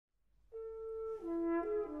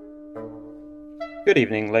Good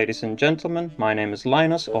evening, ladies and gentlemen. My name is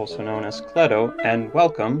Linus, also known as Cledo, and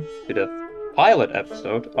welcome to the pilot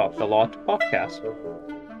episode of the Lotcast.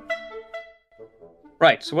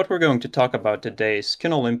 Right, so what we're going to talk about today is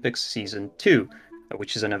Kinolympics Season 2,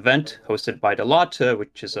 which is an event hosted by the Lot,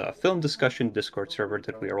 which is a film discussion Discord server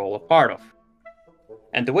that we are all a part of.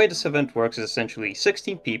 And the way this event works is essentially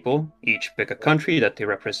 16 people, each pick a country that they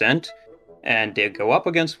represent, and they go up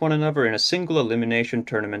against one another in a single elimination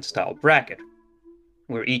tournament style bracket,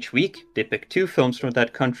 where each week they pick two films from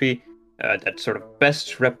that country that sort of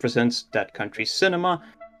best represents that country's cinema,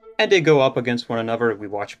 and they go up against one another. We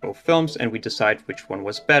watch both films and we decide which one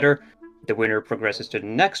was better. The winner progresses to the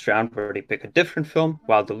next round where they pick a different film,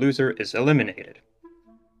 while the loser is eliminated.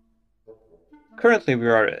 Currently, we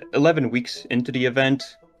are 11 weeks into the event,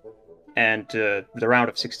 and the round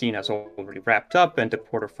of 16 has already wrapped up, and the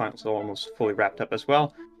quarterfinals are almost fully wrapped up as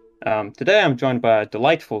well. Today I'm joined by a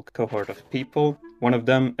delightful cohort of people. One of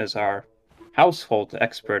them is our household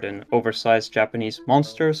expert in oversized Japanese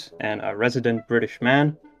monsters and a resident British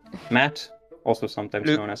man, Matt, also sometimes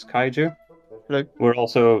Hello. known as Kaiju. Hello. We're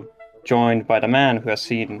also joined by the man who has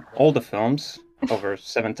seen all the films, over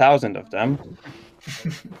 7,000 of them.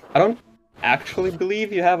 I don't actually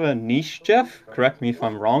believe you have a niche, Jeff. Correct me if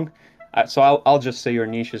I'm wrong. So I'll just say your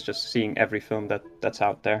niche is just seeing every film that's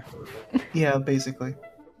out there. Yeah, basically.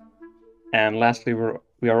 And lastly,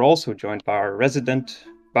 we are also joined by our resident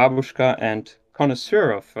babushka and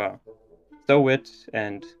connoisseur of Soviet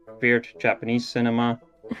and weird Japanese cinema,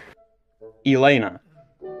 Elena.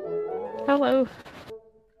 Hello.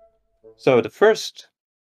 So the first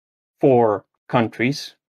four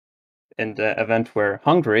countries in the event were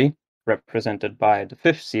Hungary, represented by The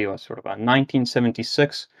Fifth Seal, sort of a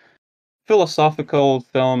 1976 philosophical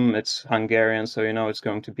film. It's Hungarian, so you know it's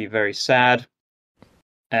going to be very sad.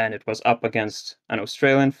 And it was up against an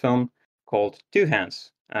Australian film called Two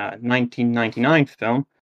Hands, a 1999 film,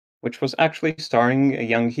 which was actually starring a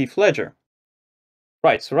young Heath Ledger.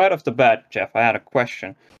 Right, so right off the bat, Jeff, I had a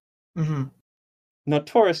question. Mm-hmm.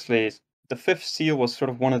 Notoriously, The Fifth Seal was sort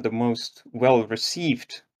of one of the most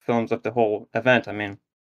well-received films of the whole event. I mean,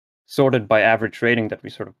 sorted by average rating that we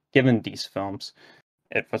sort of given these films,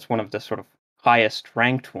 it was one of the sort of highest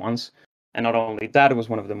ranked ones. And not only that, it was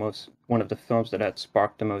one of the films that had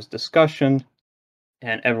sparked the most discussion,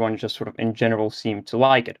 and everyone just sort of in general seemed to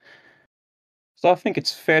like it. So I think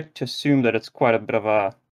it's fair to assume that it's quite a bit of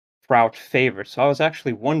a crowd favorite. So I was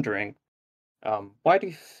actually wondering, why do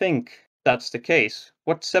you think that's the case?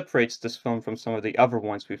 What separates this film from some of the other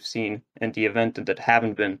ones we've seen in the event that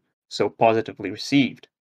haven't been so positively received?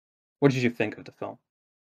 What did you think of the film?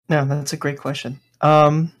 No, that's a great question.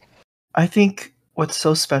 I think what's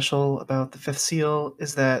so special about The Fifth Seal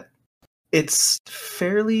is that it's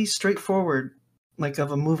fairly straightforward, like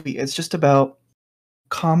of a movie. It's just about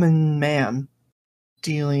common man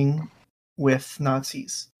dealing with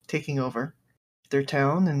Nazis taking over their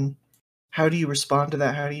town, and how do you respond to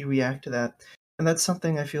that? How do you react to that? And that's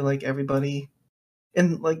something I feel like everybody,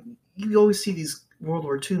 and like you always see these World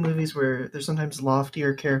War II movies where there's sometimes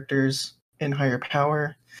loftier characters in higher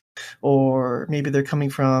power, or maybe they're coming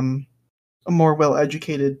from a more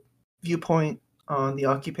well-educated viewpoint on the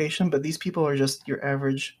occupation, but these people are just your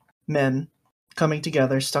average men coming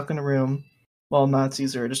together, stuck in a room, while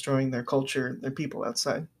Nazis are destroying their culture, their people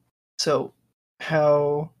outside. So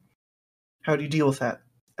how do you deal with that?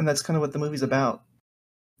 And that's kind of what the movie's about,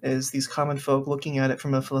 is these common folk looking at it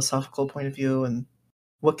from a philosophical point of view, and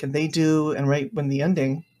what can they do? And right when the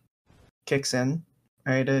ending kicks in,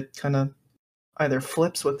 right, it kind of either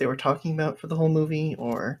flips what they were talking about for the whole movie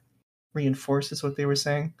or reinforces what they were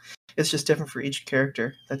saying. It's just different for each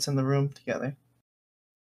character that's in the room together.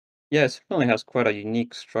 Yeah, it certainly has quite a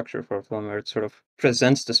unique structure for a film where it sort of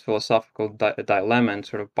presents this philosophical dilemma and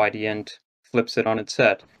sort of by the end flips it on its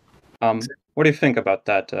head. What do you think about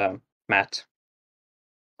that, Matt?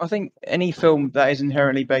 I think any film that is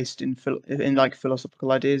inherently based in like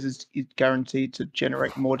philosophical ideas is guaranteed to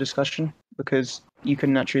generate more discussion, because you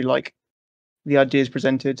can naturally, like, the ideas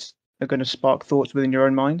presented are going to spark thoughts within your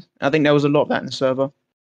own mind. I think there was a lot of that in the server.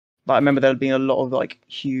 But I remember there being a lot of like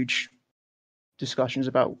huge discussions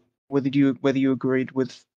about whether you agreed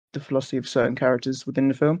with the philosophy of certain characters within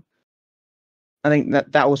the film. I think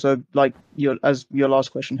that also, like, your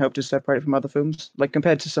last question, helped us separate it from other films. Like,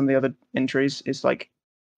 compared to some of the other entries, it's like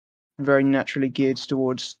very naturally geared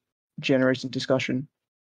towards generating discussion,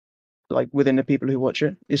 like within the people who watch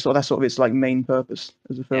it. That's sort of its like main purpose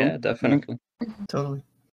as a film. Yeah, definitely. Totally.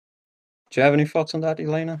 Do you have any thoughts on that,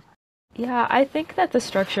 Elena? Yeah, I think that the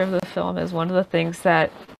structure of the film is one of the things that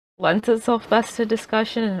lends itself best to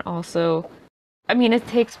discussion, and also I mean, it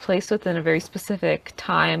takes place within a very specific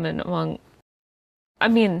time and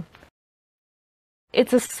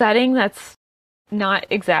it's a setting that's not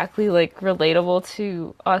exactly like relatable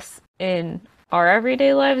to us in our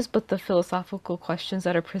everyday lives, but the philosophical questions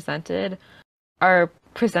that are presented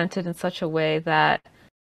in such a way that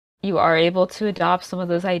you are able to adopt some of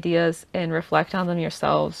those ideas and reflect on them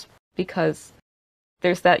yourselves, because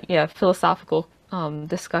there's that philosophical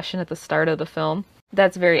discussion at the start of the film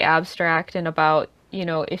that's very abstract and about,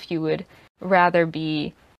 if you would rather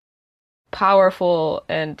be powerful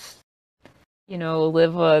and,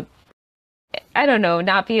 live I don't know,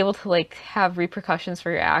 not be able to like have repercussions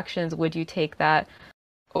for your actions, would you take that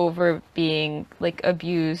over being like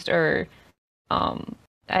abused or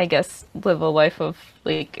I guess live a life of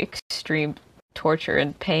like extreme torture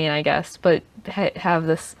and pain, I guess, but have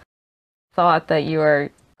this thought that you are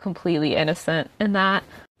completely innocent in that.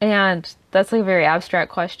 And that's like a very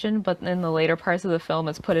abstract question, but in the later parts of the film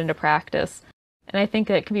it's put into practice. And I think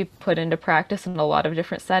it can be put into practice in a lot of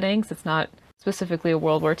different settings. It's not specifically a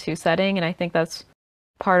World War II setting, and I think that's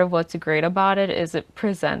part of what's great about it is it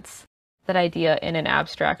presents that idea in an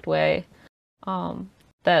abstract way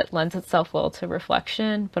that lends itself well to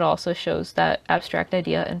reflection, but also shows that abstract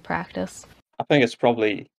idea in practice. I think it's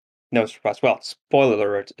probably no surprise. Well, spoiler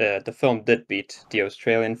alert, the film did beat the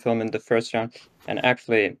Australian film in the first round, and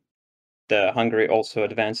actually the Hungary also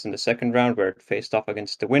advanced in the second round, where it faced off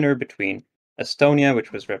against the winner between Estonia,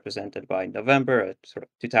 which was represented by November, a sort of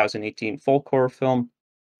 2018 folk horror film,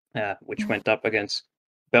 which went up against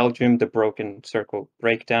Belgium, The Broken Circle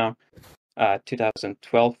Breakdown,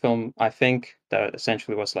 2012 film, I think, that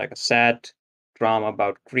essentially was like a sad drama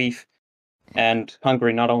about grief. And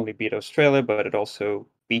Hungary not only beat Australia, but it also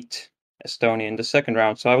beat Estonia in the second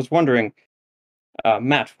round. So I was wondering,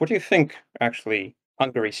 Matt, what do you think actually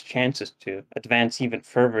Hungary's chances to advance even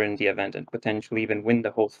further in the event and potentially even win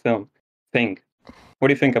the whole thing? What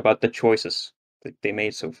do you think about the choices that they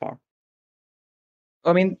made so far?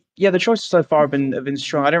 I mean, yeah, the choices so far have been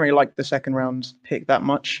strong. I don't really like the second round pick that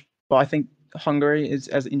much, but I think Hungary is,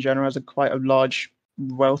 as in general, has quite a large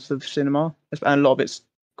wealth of cinema, and a lot of it's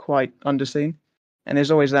quite underseen. And there's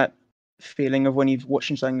always that feeling of when you're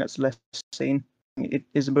watching something that's less seen, it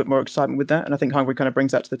is a bit more excitement with that. And I think Hungary kind of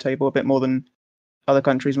brings that to the table a bit more than other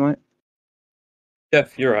countries might.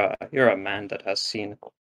 Jeff, you're a man that has seen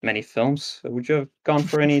many films. Would you have gone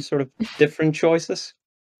for any sort of different choices?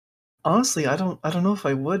 Honestly, I don't know if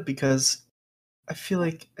I would, because I feel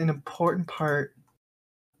like an important part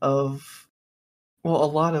of a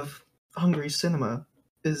lot of Hungary cinema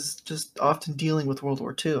is just often dealing with World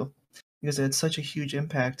War II, because it had such a huge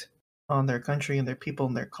impact on their country and their people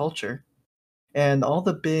and their culture. And all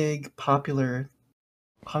the big popular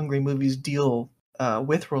Hungary movies deal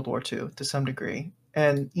with World War II to some degree.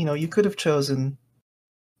 And you could have chosen,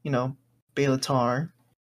 Belatar,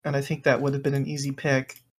 and I think that would have been an easy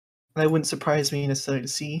pick. And it wouldn't surprise me necessarily to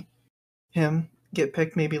see him get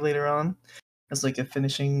picked maybe later on as like a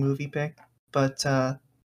finishing movie pick. But I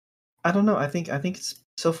don't know. I think it's,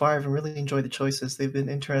 so far I've really enjoyed the choices. They've been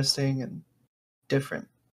interesting and different,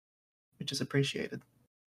 which is appreciated.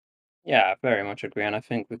 Yeah, I very much agree, and I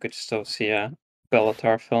think we could still see a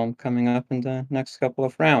Bellatar film coming up in the next couple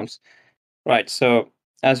of rounds. Right, so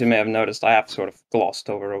as you may have noticed, I have sort of glossed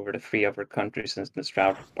over the three other countries in this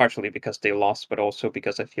round, partially because they lost, but also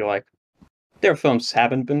because I feel like their films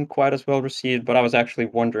haven't been quite as well received. But I was actually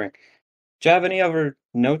wondering, do you have any other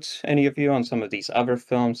notes, any of you, on some of these other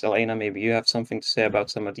films? Elena, maybe you have something to say about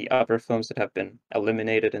some of the other films that have been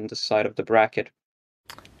eliminated in this side of the bracket?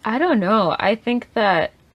 I don't know. I think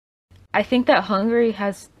that Hungary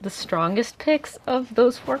has the strongest picks of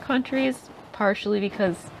those four countries, partially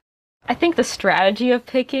because I think the strategy of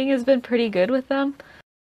picking has been pretty good with them.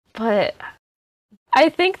 But I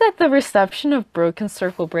think that the reception of Broken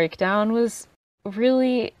Circle Breakdown was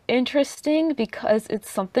really interesting because it's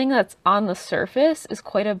something that's on the surface is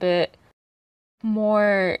quite a bit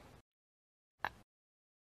more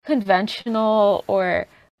conventional or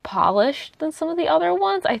polished than some of the other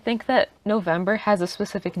ones. I think that November has a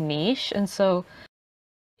specific niche, and so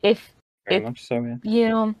if Very it, much so,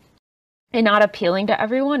 yeah. And not appealing to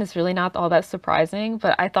everyone is really not all that surprising.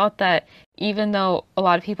 But I thought that even though a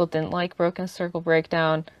lot of people didn't like Broken Circle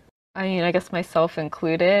Breakdown, I mean, I guess myself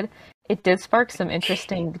included, it did spark some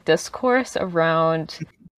interesting discourse around,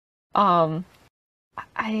 I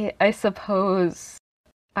suppose,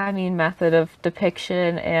 I mean, method of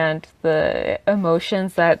depiction and the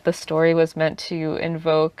emotions that the story was meant to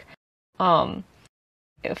invoke.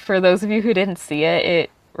 For those of you who didn't see it, it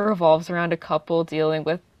revolves around a couple dealing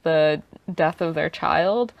with the death of their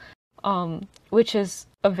child, which is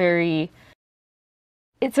a very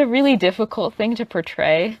it's a really difficult thing to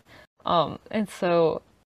portray. And so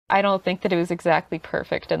I don't think that it was exactly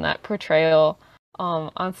perfect in that portrayal.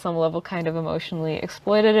 On some level, kind of emotionally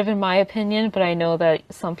exploitative, in my opinion. But I know that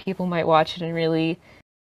some people might watch it and really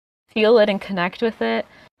feel it and connect with it.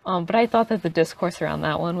 But I thought that the discourse around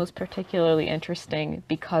that one was particularly interesting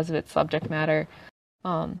because of its subject matter.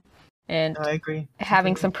 And I agree.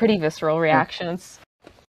 having some pretty visceral reactions.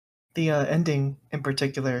 The ending in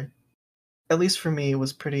particular, at least for me,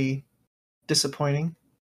 was pretty disappointing.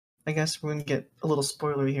 I guess we're going to get a little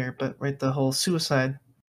spoilery here, but right, the whole suicide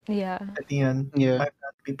Yeah. at the end, Yeah. I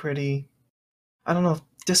found to be pretty, I don't know if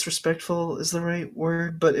disrespectful is the right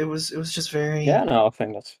word, but it was just very... Yeah, no, I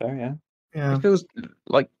think that's fair, yeah. Yeah. It feels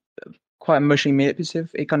like quite emotionally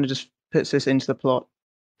manipulative. It kind of just puts this into the plot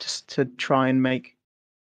just to try and make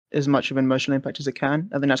as much of an emotional impact as it can.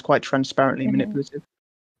 I think that's quite transparently Mhm. manipulative.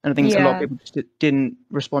 And I think a lot of Yeah. people just didn't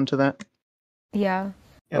respond to that. Yeah.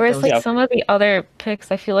 Yeah, Whereas that like was- some of the other picks,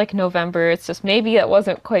 I feel like November, it's just maybe it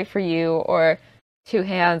wasn't quite for you, or Two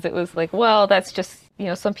Hands, it was like, well, that's just,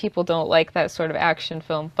 some people don't like that sort of action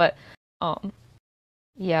film. But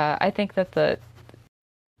yeah, I think that the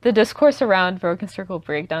discourse around Broken Circle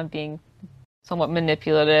Breakdown being somewhat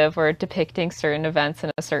manipulative or depicting certain events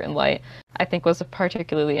in a certain light, I think was a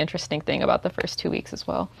particularly interesting thing about the first 2 weeks as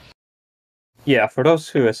well. Yeah, for those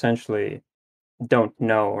who essentially don't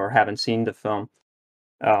know or haven't seen the film,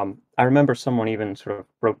 I remember someone even sort of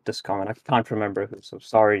wrote this comment. I can't remember who, so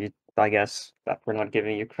sorry, I guess, that we're not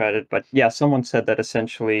giving you credit. But yeah, someone said that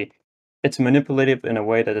essentially it's manipulative in a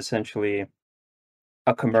way that essentially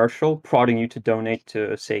a commercial prodding you to donate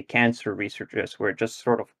to, say, cancer researchers, where it just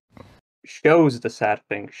sort of shows the sad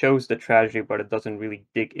thing, shows the tragedy, but it doesn't really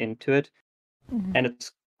dig into it. Mhm. And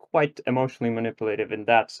it's quite emotionally manipulative in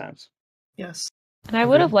that sense. Yes. And I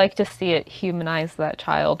would have Agreed. liked to see it humanize that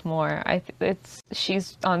child more.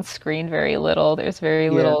 She's on screen very little. There's very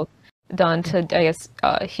Yeah. little done to, I guess,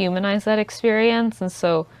 humanize that experience, and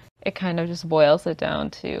so it kind of just boils it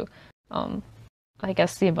down to, I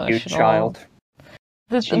guess, the You emotional. child.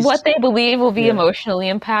 She's- What they believe will be yeah. emotionally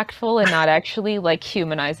impactful, and not actually like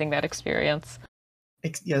humanizing that experience.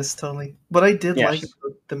 Yes, totally. What I did like Yes.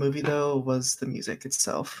 about the movie, though, was the music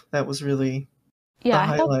itself. That was really Yeah,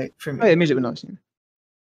 a I thought highlight for Oh, me. yeah, music was nice. Yeah.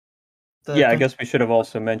 The Yeah, I theme- guess we should have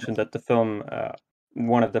also mentioned that the film,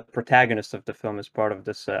 one of the protagonists of the film is part of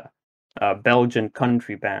this Belgian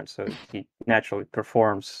country band, so he naturally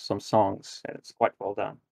performs some songs, and it's quite well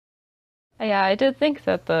done. Yeah, I did think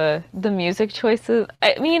that the music choices.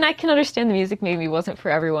 I mean, I can understand the music maybe wasn't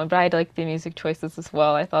for everyone, but I liked the music choices as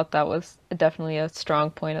well. I thought that was definitely a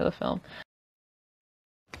strong point of the film.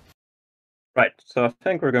 Right, so I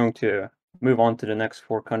think we're going to move on to the next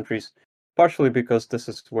four countries, partially because this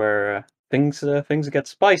is where things get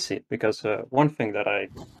spicy. Because one thing that I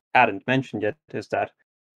hadn't mentioned yet is that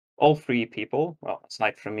all three people, well,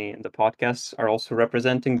 aside from me in the podcast, are also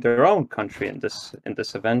representing their own country in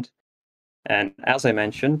this event. And as I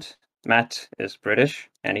mentioned, Matt is British,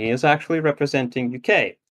 and he is actually representing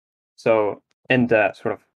UK. So in the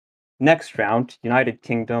sort of next round, United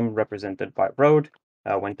Kingdom, represented by Road,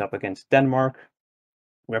 went up against Denmark,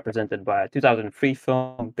 represented by a 2003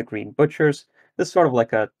 film, The Green Butchers. This is sort of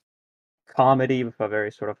like a comedy with a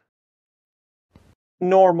very sort of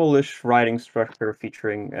normal-ish writing structure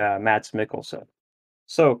featuring Mads Mikkelsen.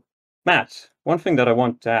 So, Matt, one thing that I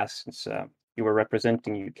want to ask, since you were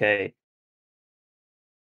representing UK,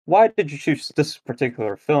 why did you choose this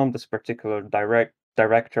particular film, this particular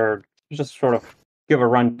director? Just sort of give a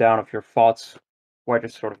rundown of your thoughts. Why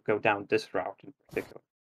just sort of go down this route in particular?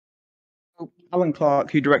 Alan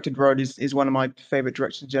Clark, who directed Road, is one of my favorite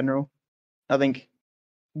directors in general. I think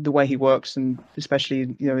the way he works, and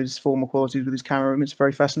especially his formal qualities with his camera movements,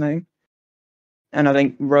 very fascinating. And I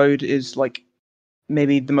think Road is like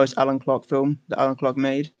maybe the most Alan Clark film that Alan Clark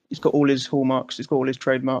made. It's got all his hallmarks. It's got all his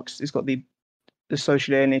trademarks. It's got the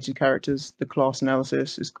socially alienated characters, the class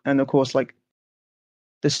analysis, and of course like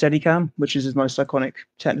the Steadicam, which is his most iconic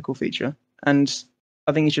technical feature. And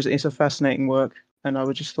I think it's a fascinating work, and I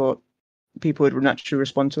would just thought people would naturally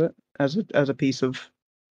respond to it as a piece of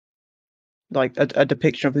like a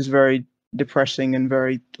depiction of this very depressing and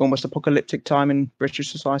very almost apocalyptic time in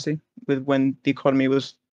British society, with when the economy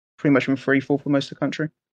was pretty much in free fall for most of the country.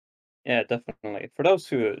 Yeah, definitely. For those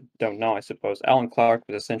who don't know, I suppose Alan Clark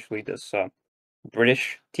was essentially this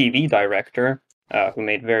British TV director who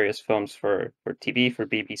made various films for TV, for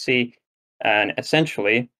BBC, and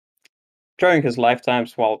essentially during his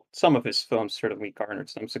lifetimes, while some of his films certainly garnered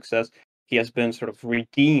some success, he has been sort of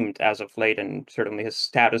redeemed as of late, and certainly his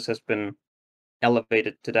status has been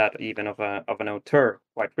elevated to that even of an auteur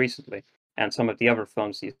quite recently. And some of the other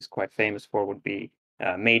films he's quite famous for would be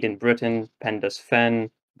Made in Britain, Penda's Fen,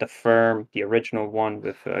 The Firm, the original one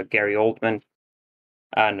with Gary Oldman.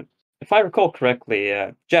 And if I recall correctly,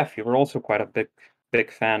 Jeff, you were also quite a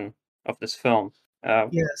big fan of this film. Do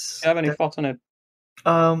Yes. you have any thoughts on it?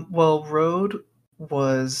 Well, Road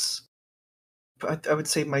was, I would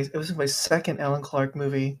say it was my second Alan Clark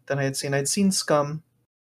movie that I had seen. I'd seen Scum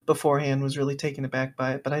beforehand, was really taken aback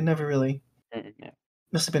by it, but I never really Yeah.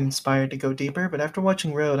 must have been inspired to go deeper. But after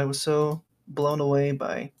watching Road, I was so blown away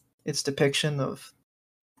by its depiction of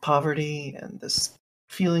poverty and this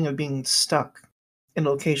feeling of being stuck in a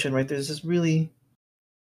location, right? There's this really,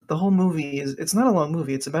 the whole movie it's not a long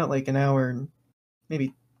movie. It's about like an hour and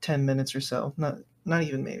maybe 10 minutes or so. Not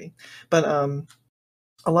even maybe. But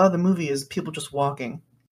a lot of the movie is people just walking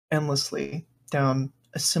endlessly down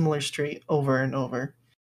a similar street over and over.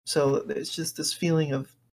 So it's just this feeling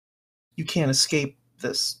of you can't escape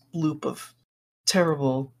this loop of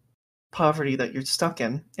terrible poverty that you're stuck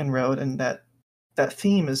in Road, and that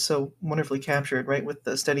theme is so wonderfully captured, right, with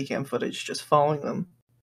the Steadicam footage just following them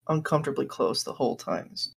uncomfortably close the whole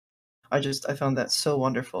time. I found that so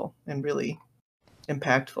wonderful and really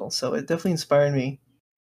impactful. So it definitely inspired me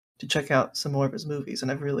to check out some more of his movies,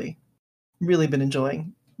 and I've really, really been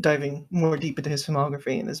enjoying diving more deep into his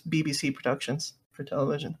filmography and his BBC productions for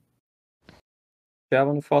television. Do you have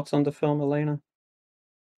any thoughts on the film, Elena?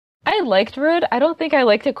 I liked Road. I don't think I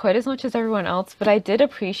liked it quite as much as everyone else, but I did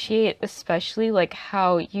appreciate especially like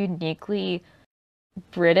how uniquely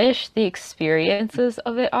British the experiences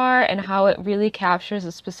of it are and how it really captures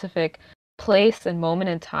a specific place and moment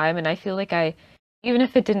in time. And I feel like even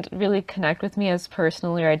if it didn't really connect with me as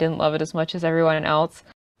personally or I didn't love it as much as everyone else,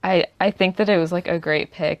 I think that it was like a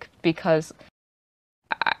great pick because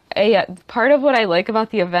part of what I like about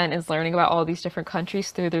the event is learning about all these different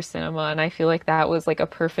countries through their cinema, and I feel like that was like a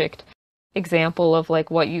perfect example of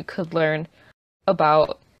like what you could learn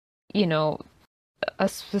about, you know, a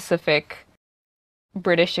specific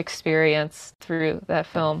British experience through that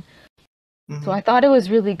film. Mm-hmm. So I thought it was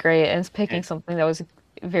really great, and it's picking something that was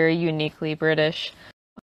very uniquely British,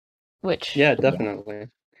 which Yeah, definitely.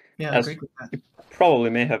 Yeah, I agree with that. You probably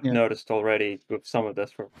may have noticed already with some of the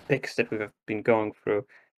sort of picks that we've been going through.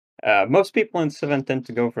 Most people in this event tend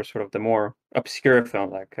to go for sort of the more obscure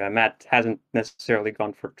film, like Matt hasn't necessarily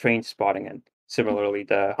gone for Train Spotting, and similarly,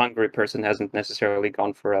 the Hungary person hasn't necessarily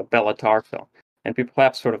gone for a Bela Tarr film. And people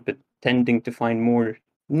have sort of been tending to find more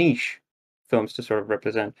niche films to sort of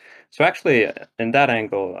represent. So actually, in that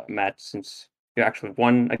angle, Matt, since you actually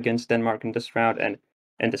won against Denmark in this round, and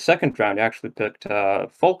in the second round, you actually picked a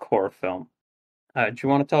folk horror film. Do you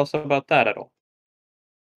want to tell us about that at all?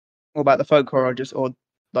 What about the folk horror, or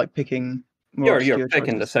like picking more obscure You're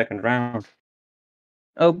picking the choices? second round.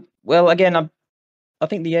 Oh well, again, I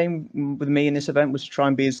think the aim with me in this event was to try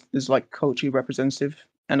and be as like culturally representative,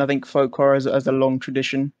 and I think folk horror has a long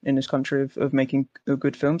tradition in this country of making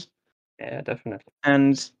good films. Yeah, definitely.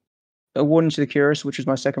 And A Warning to the Curious, which was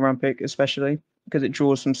my second round pick, especially because it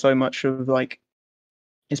draws from so much of like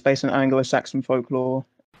it's based on Anglo-Saxon folklore.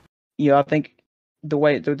 Yeah, I think the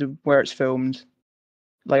way where it's filmed,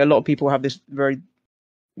 like a lot of people have this very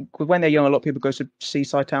when they're young, a lot of people go to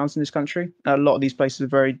seaside towns in this country. A lot of these places are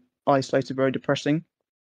very isolated, very depressing.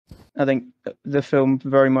 I think the film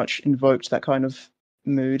very much invoked that kind of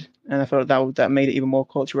mood, and I felt that made it even more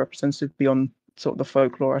culturally representative beyond sort of the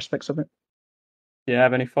folklore aspects of it. Do you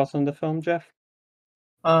have any thoughts on the film, Jeff?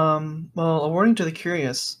 Well, A Warning to the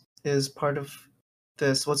Curious is part of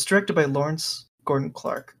this. Well, it's directed by Lawrence Gordon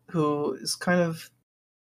Clark, who is kind of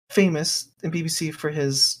famous in BBC for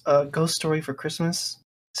his Ghost Story for Christmas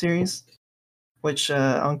series, which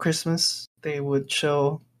on Christmas they would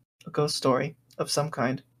show a ghost story of some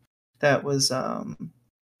kind that was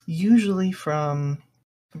usually from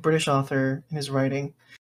a British author in his writing.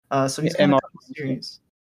 So he's got a couple of series.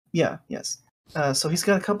 Yeah, yes. So he's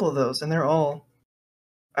got a couple of those, and they're all,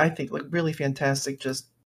 I think, like really fantastic. Just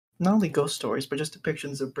not only ghost stories, but just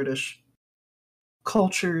depictions of British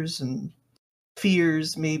cultures and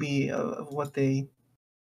fears, maybe of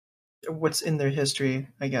what's in their history,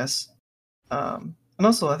 I guess. And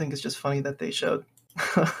also, I think it's just funny that they showed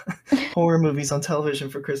horror movies on television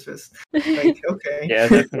for Christmas. Like, okay, Yeah,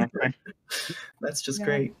 definitely. That's just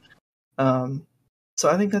great. So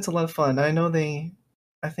I think that's a lot of fun. I know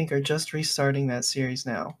I think, are just restarting that series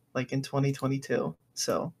now, like in 2022.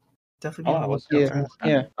 So definitely be on the lookout.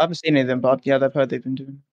 Yeah. I haven't seen any of them, but yeah, I've heard they've been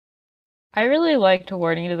doing. I really liked A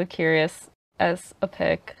Warning to the Curious as a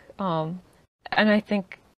pick. And I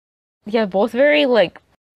think, yeah, both very like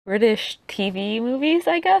British TV movies,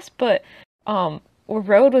 I guess, but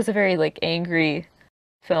Road was a very like angry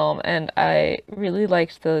film, and I really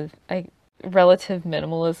liked the relative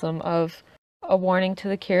minimalism of A Warning to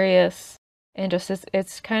the Curious, and just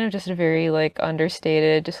it's kind of just a very like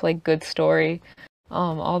understated, just like good story,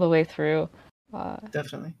 all the way through.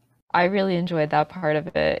 Definitely. I really enjoyed that part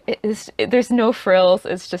of it. There's no frills.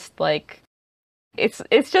 It's just like it's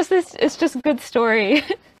just a good story.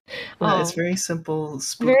 Yeah, it's very simple,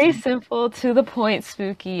 Very spooky. simple, to the point,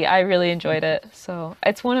 spooky. I really enjoyed it. So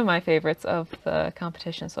it's one of my favorites of the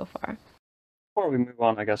competition so far. Before we move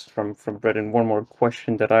on, I guess, from Britain, one more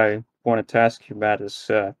question that I wanted to ask you, Matt, is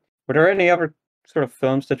were there any other sort of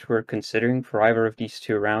films that you were considering for either of these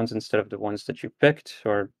two rounds instead of the ones that you picked,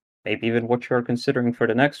 or maybe even what you are considering for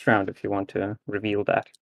the next round, if you want to reveal that?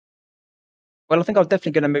 Well, I think I'm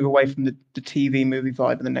definitely going to move away from the TV movie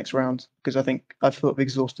vibe in the next round because I think I've sort of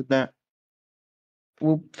exhausted that.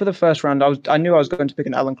 Well, for the first round, I knew I was going to pick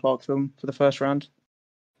an Alan Clark film for the first round.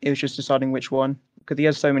 It was just deciding which one because he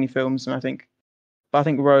has so many films, and I think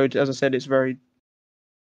Road, as I said, it's very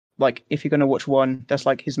like if you're going to watch one, that's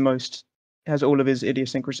like his most has all of his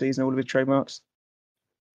idiosyncrasies and all of his trademarks.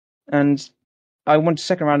 And I wanted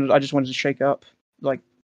second round. I just wanted to shake up, like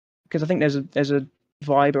because I think there's a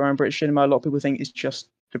vibe around British cinema. A lot of people think it's just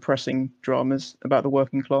depressing dramas about the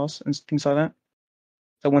working class and things like that.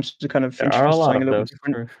 So I wanted to kind of There are a introduce lot something a of little those. bit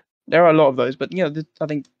different. There are a lot of those, but I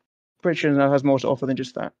think British cinema has more to offer than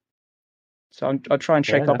just that. So I'll try and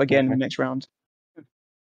shake Yeah, up again in the definitely. next round.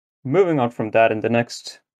 Moving on from that, in the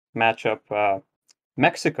next matchup,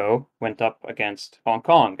 Mexico went up against Hong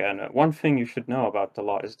Kong, and one thing you should know about the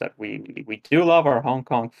law is that we do love our Hong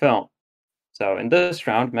Kong film. So in this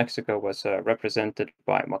round, Mexico was represented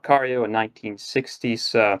by Macario, a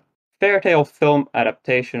 1960s fairy tale film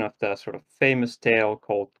adaptation of the sort of famous tale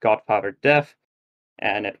called Godfather Death,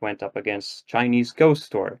 and it went up against Chinese Ghost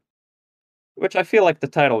Story, which I feel like the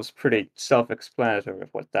title is pretty self-explanatory of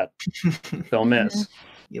what that film is.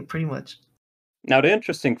 Yeah, pretty much. Now, the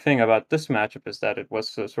interesting thing about this matchup is that it was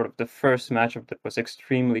sort of the first matchup that was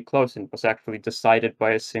extremely close and was actually decided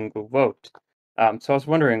by a single vote. So I was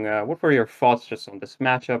wondering, what were your thoughts just on this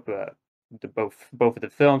matchup? Both of the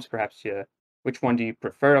films, perhaps. Which one do you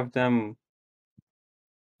prefer of them?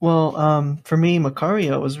 Well, for me,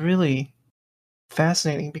 Macario was really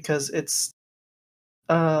fascinating because it's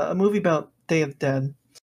a movie about Day of the Dead,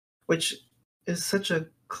 which is such a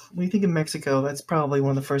when you think of Mexico, that's probably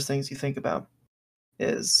one of the first things you think about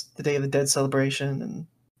is the Day of the Dead celebration and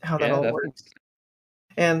how that Yeah, all definitely. works.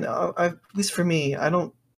 And at least for me,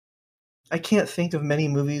 I can't think of many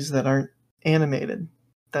movies that aren't animated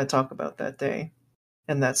that talk about that day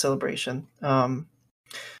and that celebration.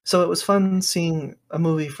 So it was fun seeing a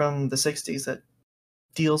movie from the '60s that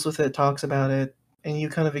deals with it, talks about it, and you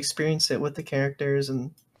kind of experience it with the characters.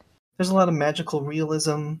 And there's a lot of magical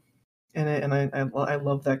realism in it, and I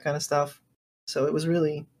love that kind of stuff. So it was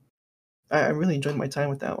really I really enjoyed my time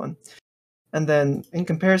with that one. And then in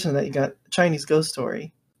comparison to that, you got Chinese Ghost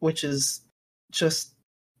Story, which is just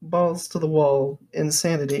balls to the wall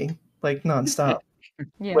insanity, like nonstop,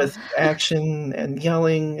 Yeah. with action and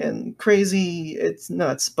yelling and crazy. It's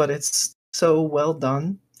nuts, but it's so well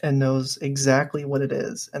done and knows exactly what it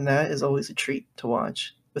is. And that is always a treat to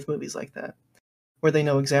watch with movies like that, where they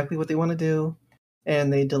know exactly what they want to do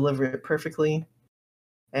and they deliver it perfectly.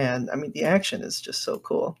 And I mean, the action is just so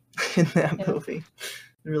cool in that Yeah. movie.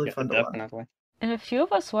 Really Yeah, fun to watch. definitely. And a few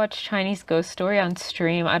of us watched Chinese Ghost Story on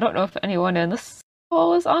stream. I don't know if anyone in this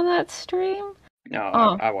call was on that stream. No,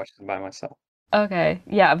 Oh, I watched it by myself. okay.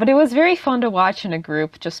 Yeah, but it was very fun to watch in a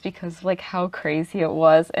group just because of, like how crazy it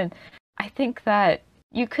was. And I think that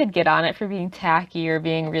you could get on it for being tacky or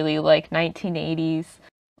being really like 1980s,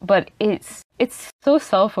 but it's so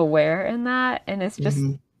self-aware in that, and it's just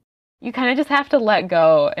Mhm. you kind of just have to let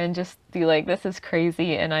go and just be like, this is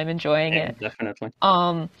crazy and I'm enjoying Yeah, it. definitely.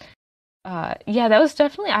 Yeah, that was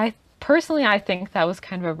definitely, I personally, I think that was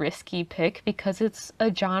kind of a risky pick because it's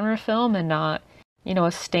a genre film and not,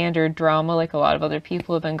 a standard drama like a lot of other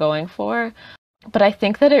people have been going for. But I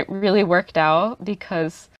think that it really worked out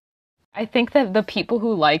because I think that the people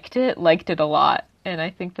who liked it a lot. And I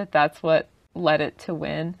think that that's what led it to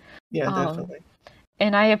win. Yeah, Um, definitely.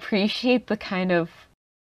 and I appreciate the kind of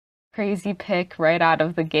crazy pick right out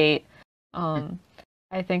of the gate.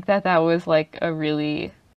 I think that that was like a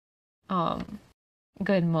really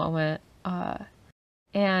good moment.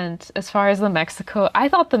 And as far as I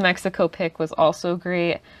thought the Mexico pick was also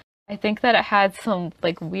great. I think that it had some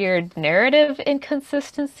like weird narrative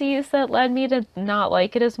inconsistencies that led me to not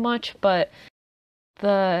like it as much, but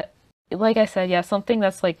like I said, yeah, something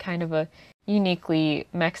that's like kind of a uniquely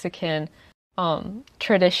Mexican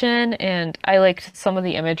tradition, and I liked some of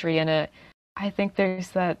the imagery in it. I think there's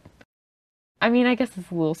that. I mean, I guess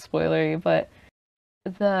it's a little spoilery, but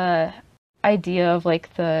the idea of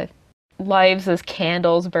like the lives as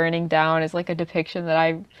candles burning down is like a depiction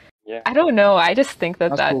that Yeah. I don't know. I just think that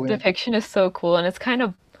That's that cool, yeah. depiction is so cool, and it's kind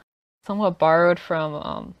of somewhat borrowed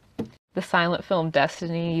from the silent film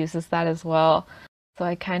Destiny uses that as well. So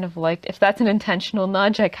I kind of liked, if that's an intentional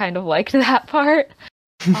nudge, I kind of liked that part.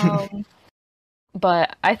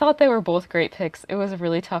 But I thought they were both great picks. It was a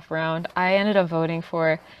really tough round. I ended up voting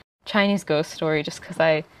for Chinese Ghost Story just because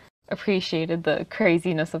I appreciated the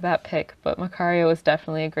craziness of that pick. But Macario was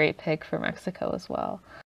definitely a great pick for Mexico as well.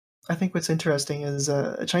 I think what's interesting is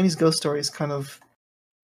a Chinese Ghost Story is kind of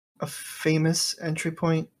a famous entry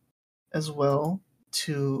point as well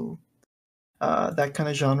to that kind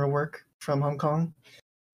of genre work from Hong Kong.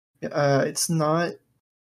 It's not.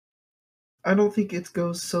 I don't think it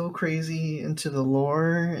goes so crazy into the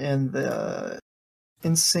lore and the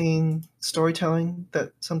insane storytelling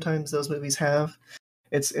that sometimes those movies have.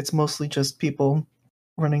 It's mostly just people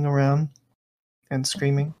running around and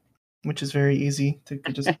screaming, which is very easy to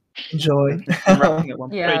just enjoy. Rapping at one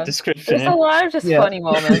point. Yeah, Great description. there's a lot of just Yeah. funny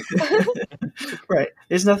moments. Right.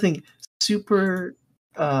 There's nothing super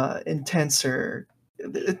intense or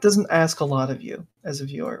it doesn't ask a lot of you as a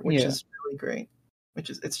viewer, which Yeah. is really great.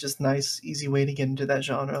 It's just nice, easy way to get into that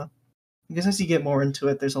genre. Because as you get more into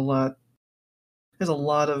it, there's a lot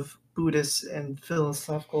of Buddhist and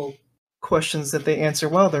philosophical questions that they answer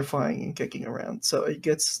while they're flying and kicking around. So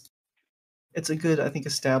it's a good, I think,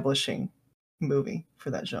 establishing movie for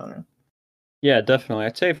that genre. Yeah, definitely.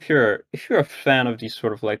 I'd say if you're a fan of these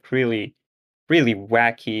sort of like really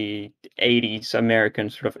wacky 80s American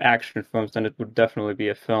sort of action films, then it would definitely be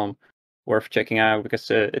a film worth checking out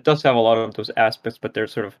because it does have a lot of those aspects, but they're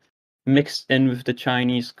sort of mixed in with the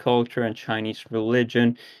Chinese culture and Chinese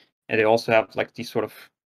religion, and they also have like these sort of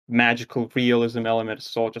magical realism element.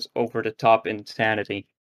 It's all just over the top insanity.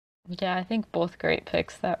 Yeah, I think both great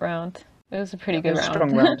picks that round. It was a pretty It good was a round.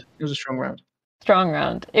 strong round. It was a strong round. Strong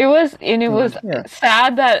round. It was, and it was Yeah.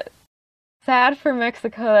 sad for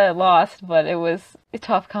Mexico that it lost, but it was a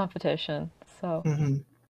tough competition. So Hmm.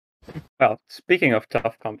 Well, speaking of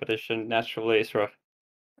tough competition, naturally, sort of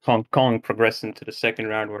Hong Kong progressed into the second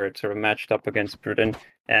round where it sort of matched up against Britain,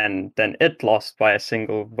 and then it lost by a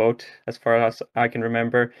single vote, as far as I can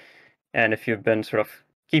remember. And if you've been sort of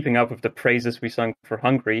keeping up with the praises we sung for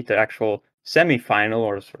Hungary, the actual semi-final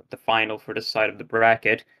or sort of the final for this side of the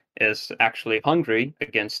bracket is actually Hungary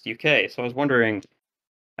against UK. So I was wondering,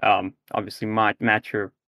 obviously, match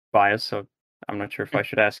your bias, so I'm not sure if I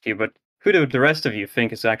should ask you, but who do the rest of you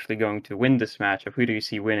think is actually going to win this match? Or who do you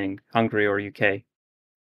see winning, Hungary or UK?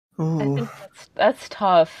 I Ooh. think that's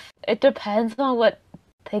tough. It depends on what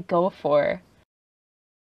they go for.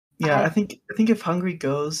 Yeah, I- I think if Hungary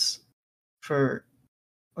goes for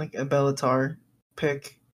like a Bellatar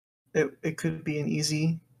pick, it could be an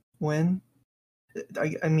easy win.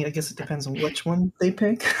 I mean, I guess it depends on which one they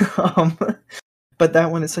pick. But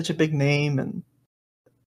that one is such a big name and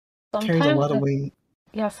carries a Sometimes lot of weight.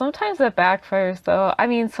 yeah, sometimes it backfires though. I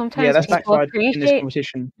mean, Yeah, sometimes that's people backfired in this appreciate.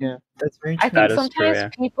 competition. Yeah. That's very I true. think That is true, sometimes yeah.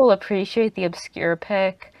 people appreciate the obscure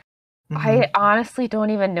pick. Mhm. I honestly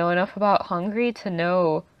don't even know enough about Hungary to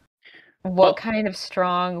know what Well- kind of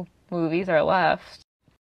strong movies are left.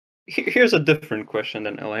 Here's a different question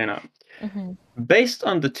than Elena. Hmm Based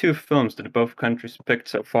on the two films that both countries picked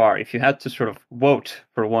so far, if you had to sort of vote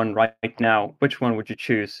for one right now, which one would you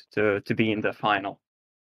choose to be in the final?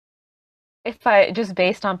 If I just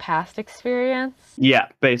based on past experience. Yeah,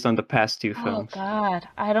 based on the past two Oh films. God,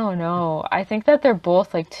 I don't know. I think that they're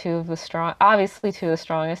both like obviously two of the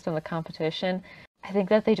strongest in the competition. I think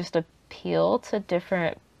that they just appeal to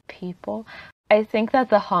different people. I think that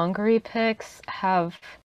the Hungary picks have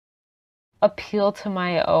appealed to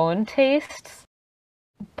my own tastes,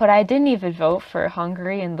 but I didn't even vote for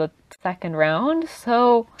Hungary in the second round,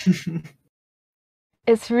 so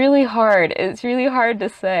it's really hard. It's really hard to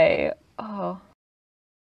say. Oh,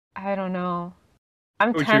 I don't know. I'm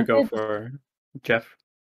Who would you go tempted. for, Jeff?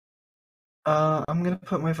 I'm gonna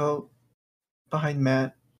put my vote behind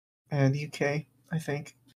Matt and UK, I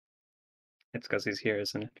think. It's because he's here,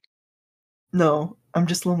 isn't it? No, I'm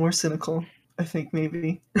just a little more cynical. I think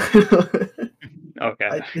maybe.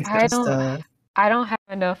 Okay. It's I just I don't have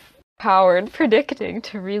enough power in predicting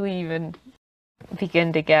to really even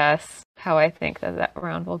begin to guess how I think that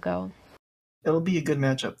round will go. it'll be a good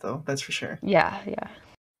matchup though, that's for sure. Yeah.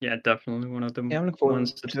 Yeah, definitely one of the Yeah, I'm looking forward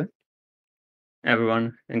ones to that it.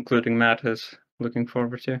 everyone, including Matt, is looking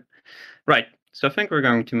forward to. Right. So I think we're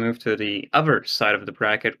going to move to the other side of the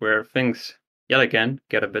bracket where things, yet again,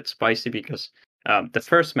 get a bit spicy because The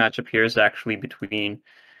first matchup here is actually between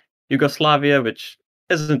Yugoslavia, which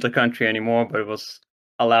isn't a country anymore, but it was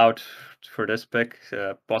allowed for this pick,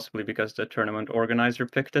 possibly because the tournament organizer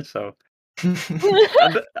picked it. So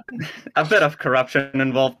a bit, a bit of corruption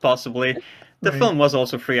involved, possibly. The Right. film was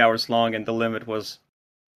also 3 hours long, and the limit was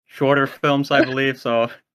shorter films, I believe. So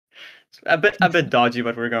it's a bit dodgy,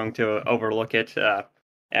 but we're going to overlook it.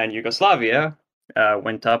 And Yugoslavia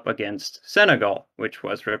went up against Senegal, which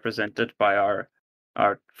was represented by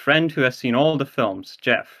our friend who has seen all the films,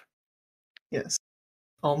 Jeff. Yes.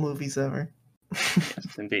 All movies ever.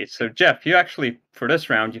 Yes, indeed. So, Jeff, you actually, for this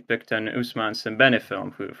round, you picked an Ousmane Sembene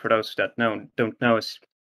film, who, for those that don't know,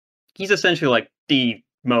 he's essentially like the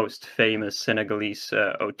most famous Senegalese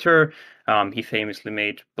auteur. He famously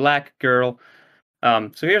made Black Girl.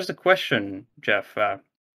 So here's the question, Jeff.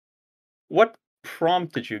 What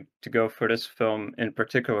prompted you to go for this film in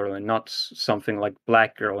particular and not something like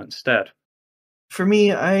Black Girl instead? For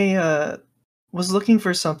me, I was looking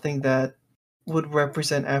for something that would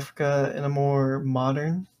represent Africa in a more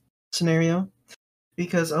modern scenario,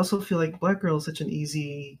 because I also feel like Black Girl is such an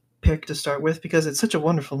easy pick to start with because it's such a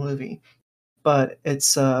wonderful movie, but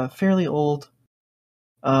it's fairly old.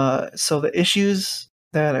 So the issues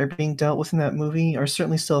that are being dealt with in that movie are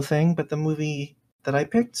certainly still a thing, but the movie that I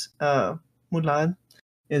picked, Mulan,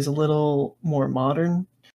 is a little more modern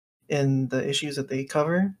in the issues that they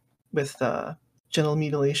cover with genital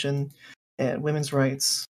mutilation and women's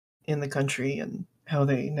rights in the country and how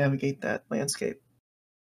they navigate that landscape.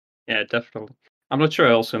 Yeah, definitely. I'm not sure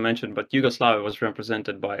I also mentioned, but Yugoslavia was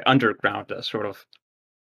represented by Underground, a sort of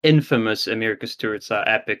infamous Amir Kusturica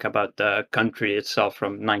epic about the country itself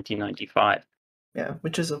from 1995. Yeah,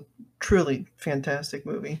 which is a truly fantastic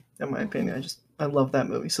movie in my opinion. I love that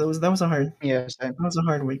movie. So that was a hard Yeah, same.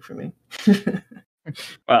 week for me.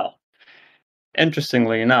 Well,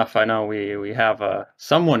 interestingly enough, I know we have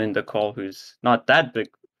someone in the call who's not that big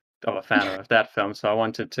of a fan of that film, so I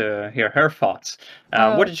wanted to hear her thoughts.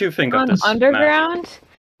 What did you think of On this match? Underground,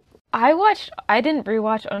 I didn't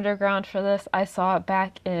rewatch Underground for this. I saw it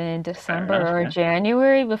back in December enough, or yeah.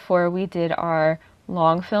 January before we did our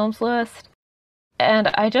long films list. And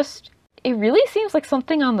it really seems like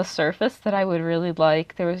something on the surface that I would really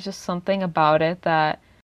like. There was just something about it that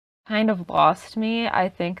kind of lost me. I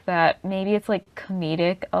think that maybe it's like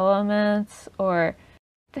comedic elements, or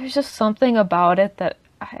there's just something about it that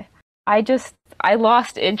I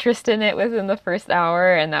lost interest in it within the first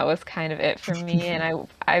hour, and that was kind of it for me, and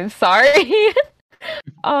I'm sorry.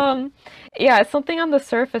 Yeah, it's something on the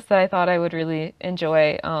surface that I thought I would really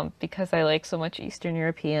enjoy, because I like so much Eastern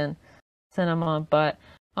European cinema, but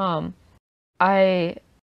um I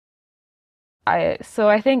so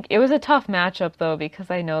I think it was a tough matchup though, because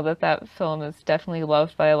I know that that film is definitely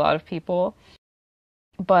loved by a lot of people,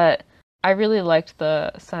 but I really liked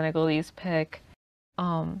the Senegalese pick,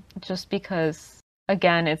 just because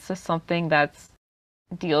again it's just something that's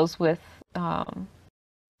deals with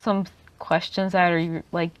some questions that are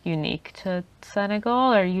like unique to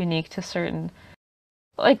Senegal or unique to certain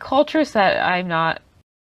like cultures that I'm not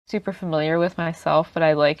super familiar with myself, but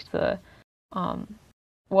I liked the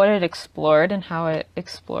what it explored and how it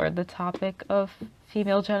explored the topic of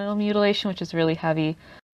female genital mutilation, which is a really heavy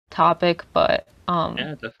topic, but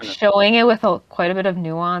Yeah, definitely. showing it with quite a bit of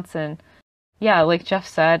nuance. And yeah, like Jeff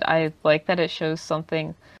said, I like that it shows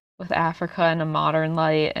something with Africa in a modern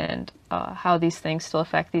light, and how these things still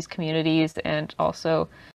affect these communities, and also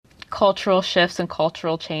cultural shifts and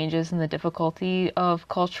cultural changes and the difficulty of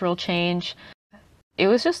cultural change. It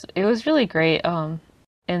was really great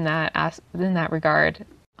in that regard.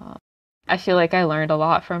 I feel like I learned a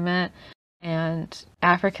lot from it, and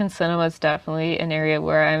African cinema is definitely an area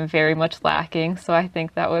where I'm very much lacking. So I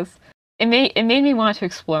think that was it made me want to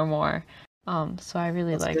explore more. So I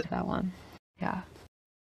really That's liked good. that one. Yeah.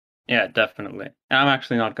 Yeah, definitely. I'm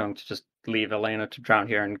actually not going to just leave Elena to drown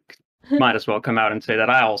here, and might as well come out and say that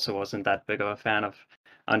I also wasn't that big of a fan of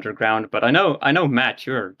Underground. But I know Matt,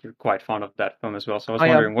 you're quite fond of that film as well. So I was I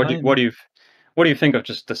am. wondering, what do you think of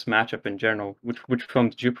just this matchup in general? Which film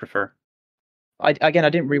did you prefer? I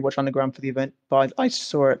didn't rewatch Underground for the event, but I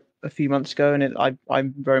saw it a few months ago, and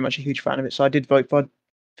I'm very much a huge fan of it. So I did vote for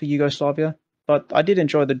Yugoslavia, but I did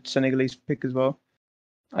enjoy the Senegalese pick as well.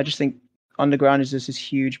 I just think Underground is just this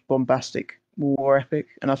huge bombastic war epic,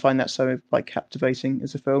 and I find that so like captivating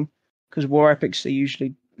as a film, because war epics are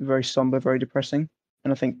usually very somber, very depressing,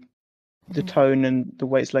 and I think the tone and the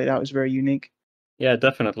way it's laid out is very unique. Yeah,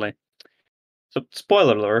 definitely. So,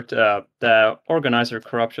 spoiler alert: the organizer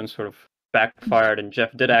corruption sort of backfired, and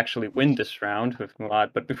Jeff did actually win this round with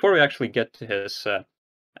Muad. But before we actually get to his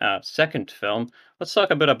second film, let's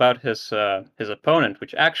talk a bit about his opponent,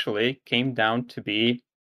 which actually came down to be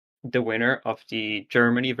the winner of the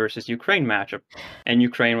Germany versus Ukraine matchup, and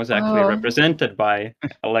Ukraine was actually represented by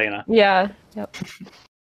Elena. Yeah. Yep.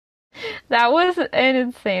 That was an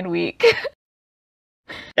insane week.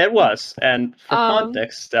 It was, and for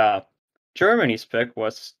context, Germany's pick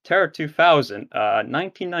was Terror 2000,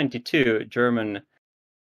 1992 German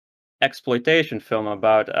exploitation film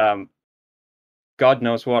about God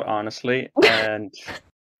knows what, honestly, and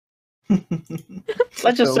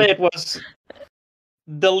let's just say it was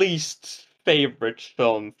the least favorite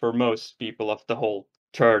film for most people of the whole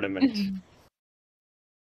tournament.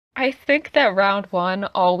 I think that round one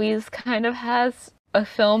always kind of has a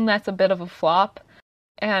film that's a bit of a flop,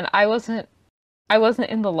 and I wasn't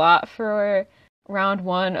in the lot for round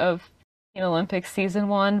one of Kinolympics season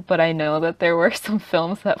 1, but I know that there were some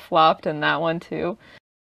films that flopped in that one too.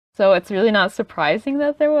 So it's really not surprising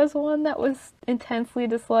that there was one that was intensely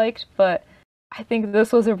disliked, but I think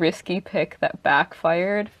this was a risky pick that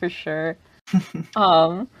backfired for sure.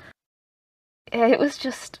 It was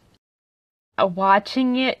just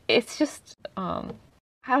watching it, it's just I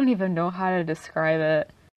don't even know how to describe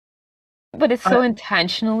it. But it's so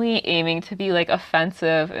intentionally aiming to be like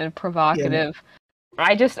offensive and provocative. Yeah.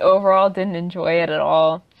 I just overall didn't enjoy it at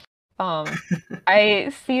all.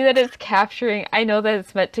 I see that it's capturing, I know that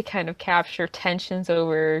it's meant to kind of capture tensions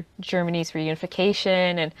over Germany's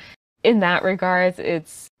reunification, and in that regards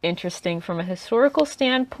it's interesting from a historical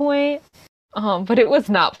standpoint, but it was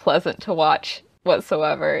not pleasant to watch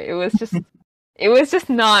whatsoever. It was just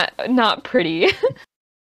not pretty.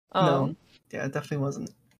 No, yeah, it definitely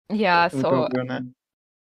wasn't. Yeah, so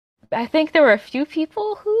I think there were a few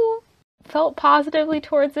people who felt positively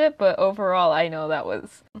towards it, but overall I know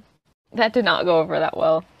that did not go over that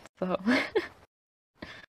well. So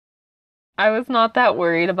I was not that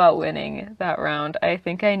worried about winning that round. I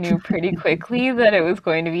think I knew pretty quickly that it was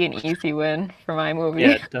going to be an easy win for my movie.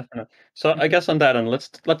 Yeah, definitely. So I guess on that, and let's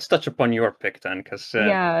touch upon your pick then, because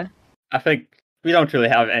yeah, I think we don't really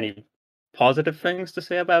have any positive things to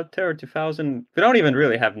say about Terror 2000. We don't even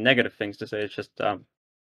really have negative things to say. It's just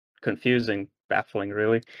confusing, baffling,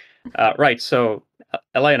 really. Right. So,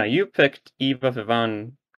 Elena, you picked Eva of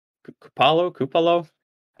Ivan Kupalo from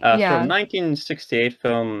 1968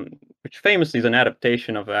 film, which famously is an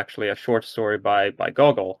adaptation of actually a short story by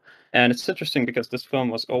Gogol. And it's interesting because this film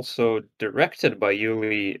was also directed by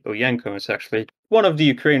Yuli Ulyenko. It's actually one of the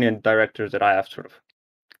Ukrainian directors that I have sort of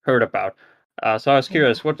heard about. So I was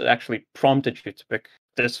curious, what actually prompted you to pick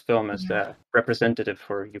this film as the representative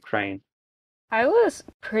for Ukraine? I was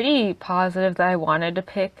pretty positive that I wanted to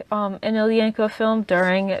pick an Ilyenko film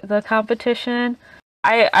during the competition.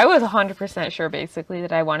 I was 100% sure, basically,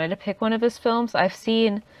 that I wanted to pick one of his films. I've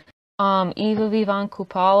seen Eva Vivan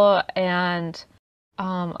Kupala and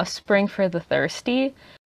A Spring for the Thirsty.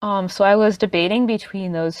 So I was debating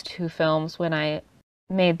between those two films when I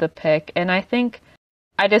made the pick, and I think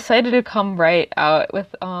I decided to come right out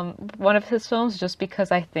with one of his films just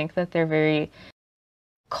because I think that they're very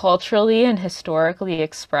culturally and historically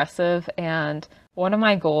expressive, and one of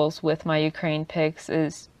my goals with my Ukraine picks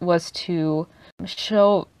was to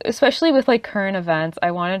show, especially with like current events,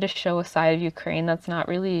 I wanted to show a side of Ukraine that's not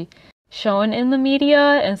really shown in the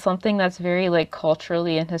media, and something that's very like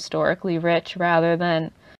culturally and historically rich rather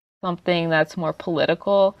than something that's more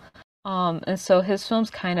political. And so his films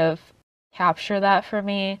kind of capture that for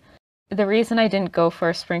me. The reason I didn't go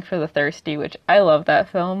for Spring for the Thirsty, which I love that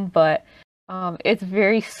film, but it's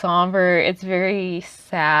very somber, it's very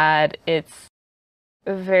sad, it's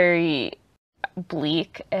very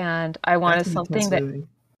bleak, and I wanted something that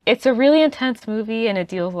it's a really intense movie, and it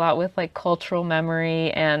deals a lot with like cultural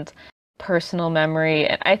memory and personal memory,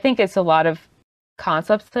 and I think it's a lot of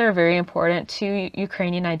concepts that are very important to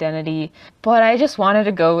Ukrainian identity, but I just wanted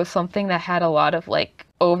to go with something that had a lot of like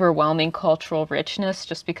overwhelming cultural richness,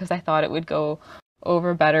 just because I thought it would go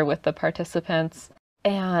over better with the participants.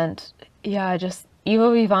 And yeah, just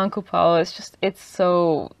Ivo Ivan Kupala is it's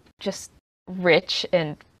so just rich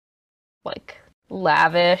and like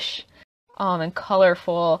lavish and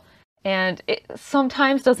colorful, and it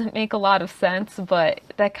sometimes doesn't make a lot of sense, but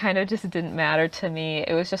that kind of just didn't matter to me.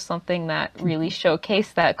 It was just something that really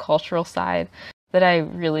showcased that cultural side that I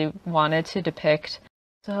really wanted to depict.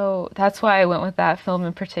 So that's why I went with that film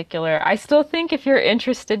in particular. I still think if you're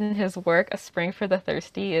interested in his work, A Spring for the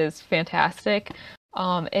Thirsty is fantastic.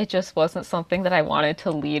 It just wasn't something that I wanted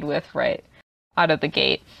to lead with right out of the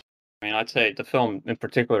gate. I mean, I'd say the film in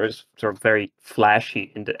particular is sort of very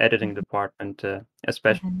flashy in the editing department,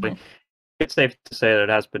 especially. Mm-hmm. It's safe to say that it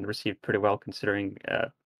has been received pretty well, considering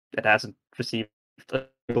it hasn't received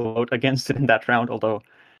people vote against it in that round, although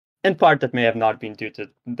in part that may have not been due to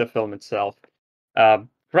the film itself.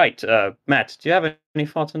 Right, Matt, do you have any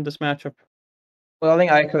thoughts on this matchup? Well, I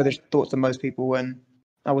think I echo the thoughts of most people when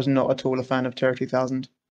I was not at all a fan of Terror 2000.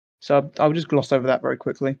 So I would just gloss over that very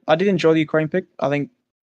quickly. I did enjoy the Ukraine pick. I think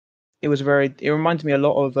it reminded me a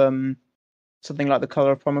lot of something like The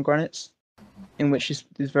Color of Pomegranates, in which is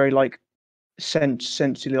very like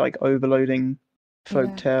sensually like overloading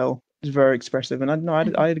folk tale. It's very expressive, and I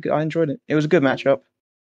enjoyed it. It was a good matchup.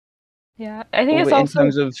 Yeah, I think it's in also.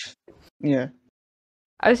 terms of yeah.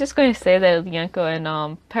 I was just going to say that Ilyenko and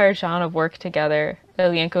Parajanov worked together.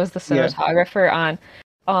 Ilyenko was the Yeah. cinematographer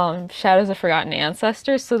on Shadows of Forgotten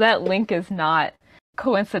Ancestors, so that link is not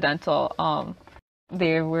coincidental.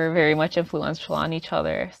 They were very much influential on each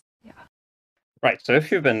other. Yeah. Right, so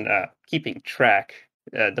if you've been keeping track,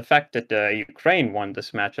 the fact that Ukraine won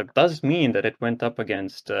this matchup does mean that it went up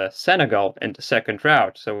against Senegal in the second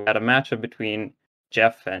round. So we had a matchup between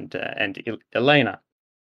Jeff and Elena.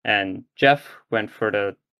 And Jeff went for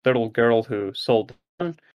the little girl who sold the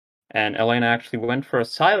gun, and Elena actually went for a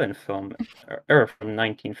silent film, from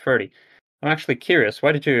 1930. I'm actually curious,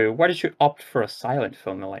 why did you opt for a silent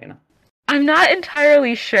film, Elena? I'm not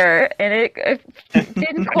entirely sure, and it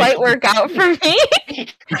didn't quite work out for me.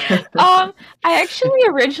 I actually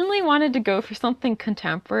originally wanted to go for something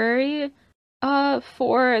contemporary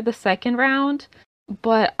for the second round,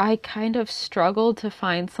 but I kind of struggled to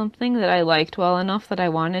find something that I liked well enough that I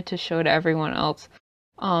wanted to show to everyone else.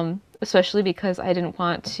 Especially because I didn't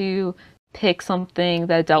want to pick something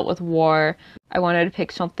that dealt with war. I wanted to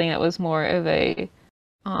pick something that was more of a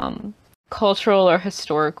cultural or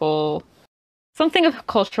historical, something of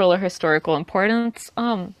cultural or historical importance.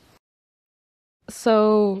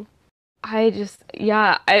 So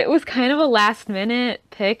it was kind of a last minute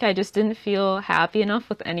pick. I just didn't feel happy enough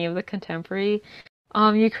with any of the contemporary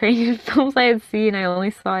Ukrainian films I had seen. I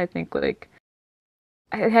only saw, I think, like,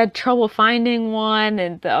 I had trouble finding one,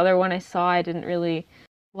 and the other one I saw I didn't really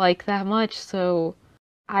like that much, so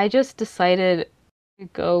I just decided to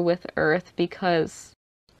go with Earth because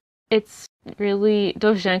it's really,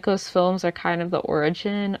 Dovzhenko's films are kind of the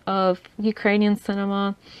origin of Ukrainian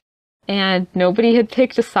cinema, and nobody had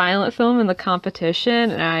picked a silent film in the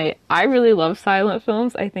competition, and I really love silent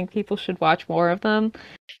films. I think people should watch more of them.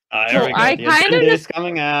 There we go. I The kind of agenda is just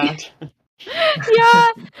coming out. yeah,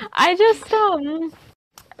 I just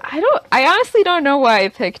I honestly don't know why I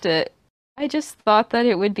picked it. I just thought that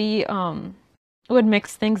it would be would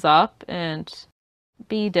mix things up and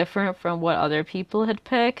be different from what other people had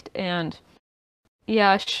picked, and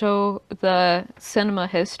yeah, show the cinema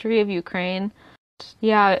history of Ukraine.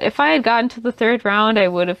 Yeah, if I had gotten to the third round, I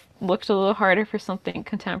would have looked a little harder for something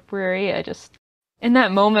contemporary. I just, in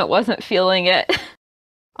that moment, wasn't feeling it.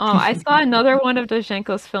 I saw another one of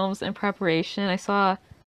Dovzhenko's films in preparation. I saw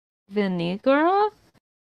Vinigora.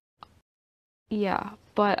 Yeah,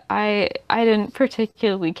 but I didn't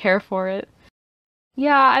particularly care for it.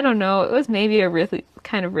 Yeah, I don't know. It was maybe a really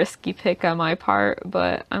kind of risky pick on my part,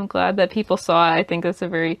 but I'm glad that people saw it. I think it's a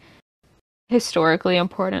very historically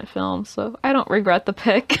important film, so I don't regret the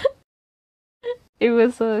pick. It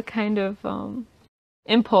was a kind of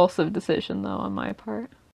impulsive decision, though, on my part.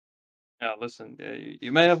 Yeah, listen,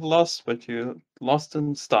 you may have lost, but you lost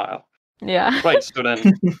in style. Yeah. Right, so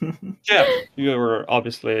then, Jeff, you were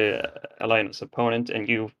obviously Elena's opponent, and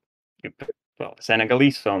you picked, well, a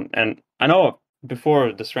Senegalese film. And I know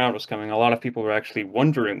before this round was coming, a lot of people were actually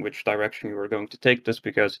wondering which direction you were going to take this,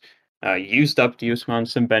 because you used up the Usman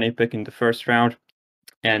Simbeni pick in the first round,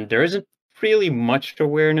 and there isn't really much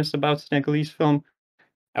awareness about Senegalese film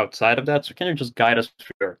outside of that. So can you just guide us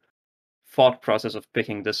through your thought process of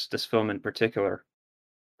picking this film in particular?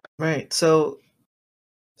 Right. So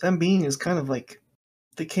Mbine is kind of like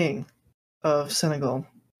the king of Senegal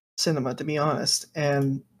cinema, to be honest.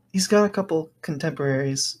 And he's got a couple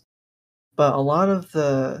contemporaries, but a lot of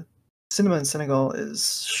the cinema in Senegal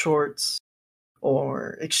is shorts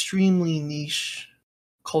or extremely niche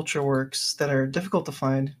culture works that are difficult to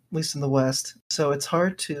find, at least in the West. So it's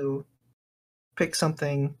hard to pick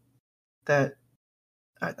something that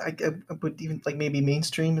I would even, like, maybe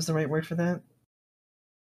mainstream is the right word for that.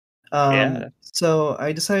 Yeah. So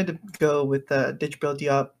I decided to go with Djibril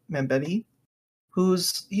Diop Mambéty,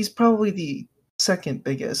 he's probably the second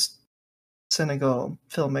biggest Senegal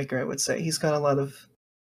filmmaker, I would say. He's got a lot of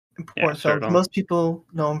important films. certainly. Most people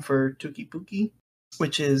know him for Tuki Puki,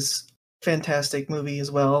 which is a fantastic movie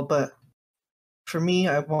as well, but for me,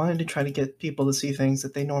 I wanted to try to get people to see things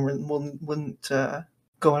that they normally wouldn't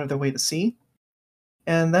go out of their way to see.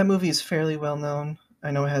 And that movie is fairly well known. I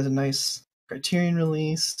know it has a nice Criterion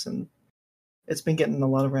release, and it's been getting a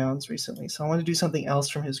lot of rounds recently. So I wanted to do something else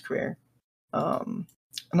from his career, and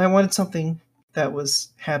I wanted something that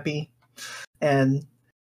was happy and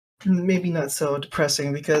maybe not so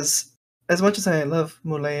depressing, because as much as I love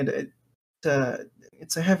Moulin,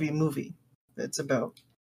 it's a heavy movie. It's about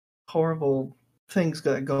horrible things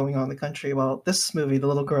going on in the country. While this movie, The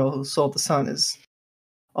Little Girl Who Sold the Sun, is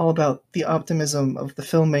all about the optimism of the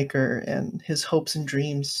filmmaker and his hopes and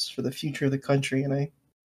dreams for the future of the country. And I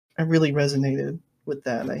really resonated with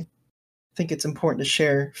that. And I think it's important to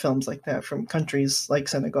share films like that from countries like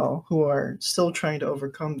Senegal, who are still trying to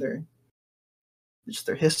overcome their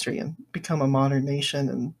history and become a modern nation.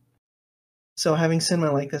 And so having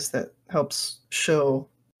cinema like this that helps show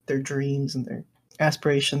their dreams and their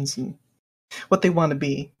aspirations and what they want to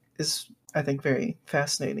be is, I think, very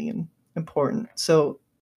fascinating and important. So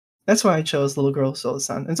that's why I chose Little Girl Who Stole the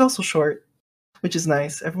Sun. It's also short, which is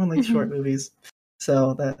nice. Everyone likes short movies,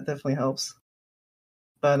 so that definitely helps.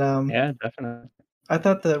 But Yeah, definitely. I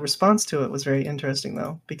thought the response to it was very interesting,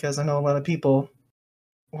 though, because I know a lot of people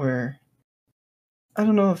were, I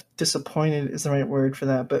don't know if disappointed is the right word for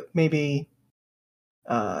that, but maybe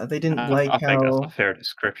they didn't like I think that's a how, fair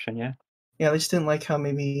description. Yeah. they just didn't like how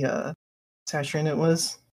maybe saturated it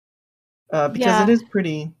was, because Yeah. it is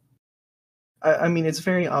pretty. I mean, it's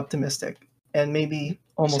very optimistic and maybe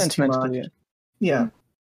almost too Sentimental, much. yeah. Yeah,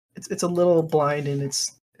 it's a little blind in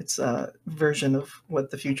its version of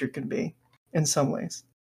what the future could be in some ways.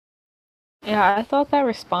 Yeah, I thought that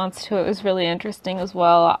response to it was really interesting as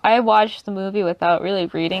well. I watched the movie without really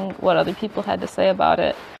reading what other people had to say about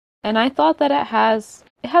it. And I thought that it has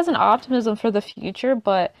an optimism for the future,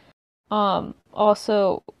 but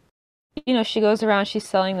also, she goes around, she's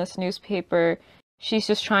selling this newspaper. She's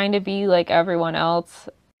just trying to be like everyone else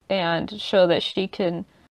and show that she can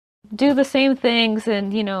do the same things,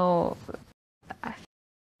 and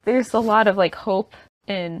there's a lot of like hope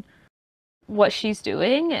in what she's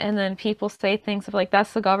doing, and then people say things of like,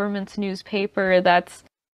 that's the government's newspaper, that's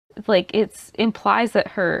like, it implies that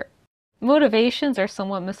her motivations are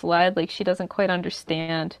somewhat misled, like she doesn't quite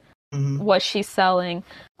understand what she's selling.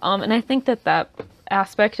 And I think that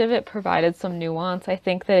aspect of it provided some nuance. I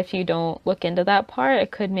think that if you don't look into that part,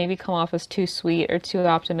 it could maybe come off as too sweet or too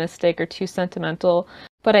optimistic or too sentimental.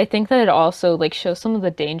 But I think that it also like shows some of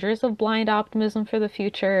the dangers of blind optimism for the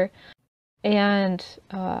future. And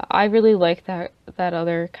I really like that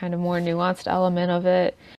other kind of more nuanced element of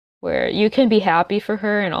it, where you can be happy for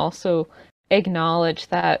her and also acknowledge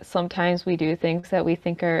that sometimes we do things that we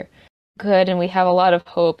think are good and we have a lot of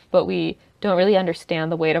hope, but we don't really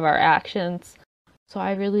understand the weight of our actions. So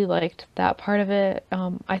I really liked that part of it.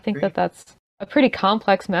 I think Great. that's a pretty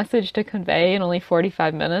complex message to convey in only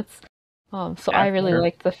 45 minutes. So Yeah, I really sure.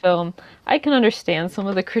 liked the film. I can understand some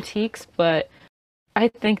of the critiques, but I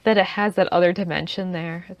think that it has that other dimension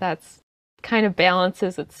there that's kind of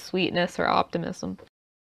balances its sweetness or optimism.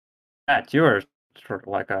 Matt, you're sort of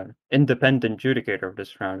like an independent adjudicator of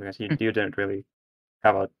this round, because you didn't really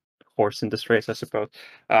have a horse in this race, I suppose.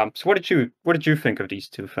 So what did you think of these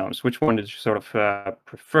two films? Which one did you sort of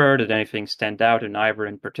prefer? Did anything stand out in either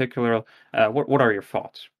in particular? What are your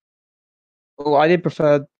thoughts? Well, I did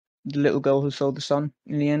prefer The Little Girl Who Sold the Sun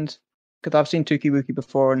in the end, because I've seen Tuki Wuki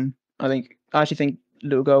before, and I actually think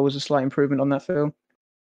Little Girl was a slight improvement on that film.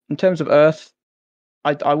 In terms of Earth,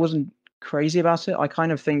 I wasn't crazy about it. I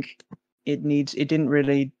kind of think it didn't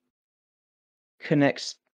really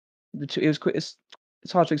connect the two.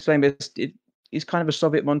 It's hard to explain, but it's kind of a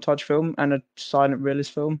Soviet montage film and a silent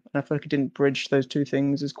realist film, and I feel like it didn't bridge those two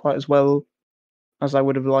things as quite as well as I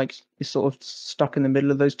would have liked. It's sort of stuck in the middle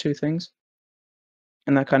of those two things,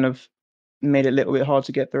 and that kind of made it a little bit hard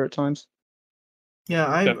to get through at times. Yeah,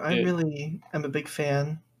 But I really am a big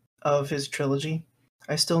fan of his trilogy.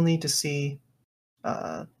 I still need to see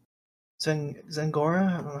Zengora.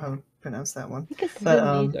 I don't know how to pronounce that one. I think it's But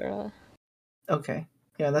Zendikar. okay,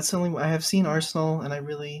 yeah, that's the only I have seen Arsenal, and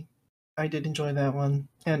I did enjoy that one,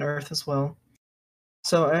 and Earth as well.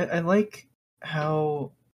 So I like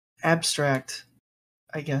how abstract,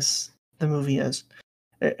 I guess, the movie is.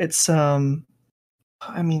 It's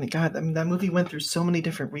I mean, God, that movie went through so many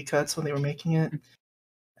different recuts when they were making it.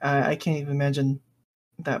 I can't even imagine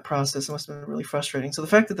that process. It must have been really frustrating. So the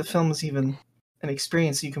fact that the film is even an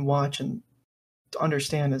experience you can watch and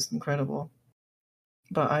understand is incredible.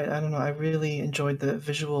 But I don't know. I really enjoyed the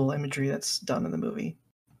visual imagery that's done in the movie.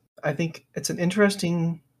 I think it's an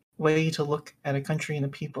interesting way to look at a country and a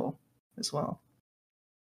people as well.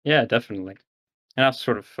 yeah, definitely. And that's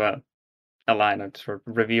sort of a line that sort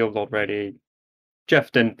of revealed already.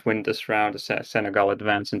 Jeff didn't win this round. Senegal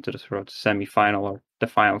advanced into the sort of semi-final or the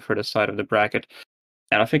final for the side of the bracket.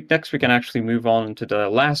 And I think next we can actually move on to the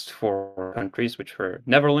last four countries, which were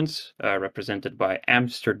Netherlands, represented by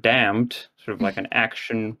Amsterdam, sort of like an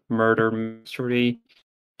action murder mystery.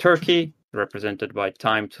 Turkey, represented by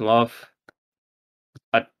Time to Love,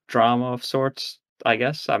 a drama of sorts, I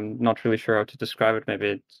guess. I'm not really sure how to describe it.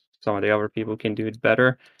 Maybe some of the other people can do it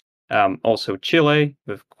better. Also Chile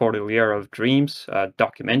with Cordillera of Dreams, a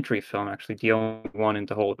documentary film, actually the only one in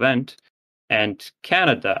the whole event. And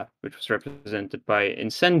Canada, which was represented by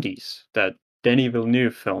Incendies, that Denis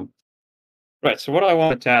Villeneuve film. Right, so what I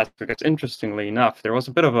wanted to ask, because interestingly enough, there was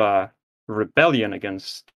a bit of a rebellion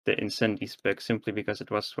against the Incendies pick simply because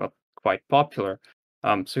it was, well, quite popular.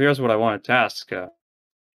 So here's what I wanted to ask.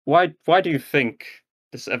 Why do you think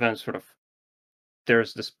this event sort of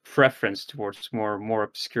there's this preference towards more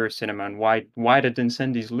obscure cinema, and why did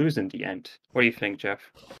Incendies lose in the end? What do you think, Jeff?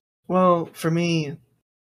 Well, for me,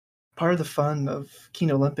 part of the fun of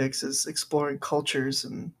Kinolympics is exploring cultures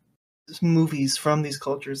and movies from these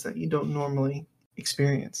cultures that you don't normally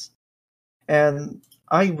experience. And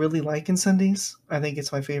I really like Incendies. I think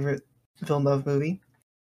it's my favorite Villeneuve movie,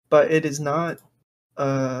 but it is not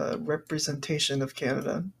a representation of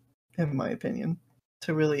Canada, in my opinion,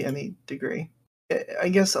 to really any degree. I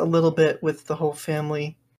guess a little bit with the whole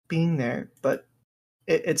family being there, but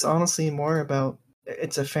it's honestly more about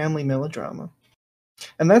it's a family melodrama,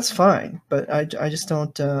 and that's fine. But I just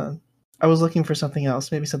don't. I was looking for something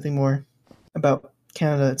else, maybe something more about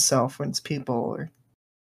Canada itself, or its people, or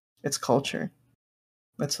its culture.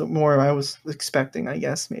 That's what more I was expecting, I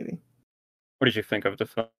guess, maybe. What did you think of the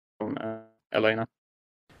film, Elena?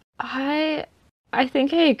 I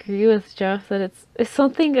think I agree with Jeff that it's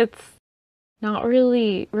something that's not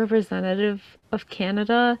really representative of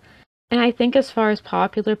Canada. And I think as far as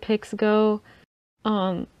popular picks go,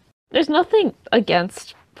 there's nothing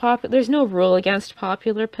against there's no rule against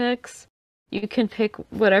popular picks. You can pick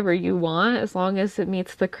whatever you want as long as it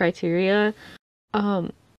meets the criteria.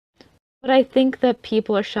 But I think that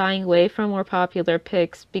people are shying away from more popular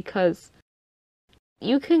picks because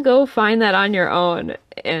you can go find that on your own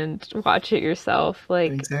and watch it yourself.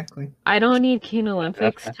 Like, Exactly. I don't need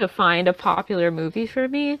Kinolympics to find a popular movie for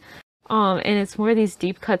me. And it's more these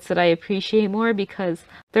deep cuts that I appreciate more because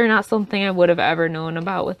they're not something I would have ever known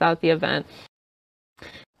about without the event.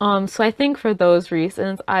 So I think for those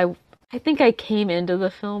reasons, I think I came into the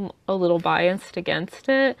film a little biased against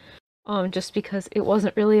it. Just because it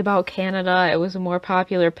wasn't really about Canada, it was a more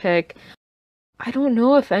popular pick. I don't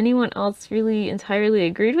know if anyone else really entirely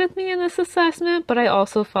agreed with me in this assessment, but I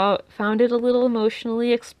also found it a little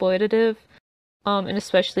emotionally exploitative, and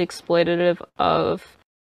especially exploitative of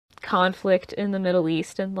conflict in the Middle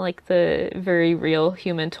East and like the very real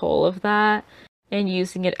human toll of that, and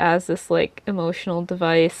using it as this like emotional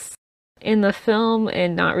device in the film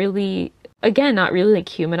and not really like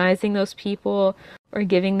humanizing those people or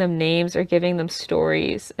giving them names or giving them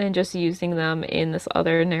stories and just using them in this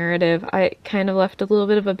other narrative. I kind of left a little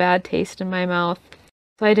bit of a bad taste in my mouth.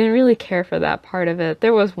 So I didn't really care for that part of it.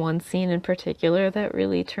 There was one scene in particular that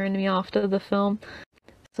really turned me off to the film.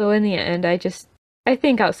 So in the end, I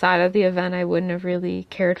think outside of the event, I wouldn't have really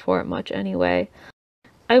cared for it much anyway.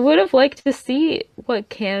 I would have liked to see what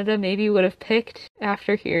Canada maybe would have picked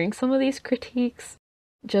after hearing some of these critiques,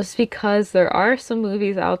 just because there are some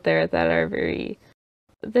movies out there that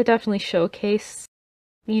definitely showcase,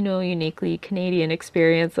 uniquely Canadian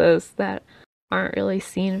experiences that aren't really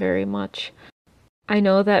seen very much. I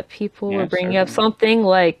know that people were bringing up something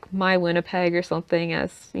like My Winnipeg or something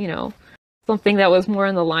as, something that was more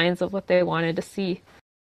in the lines of what they wanted to see.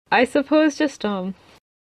 I suppose just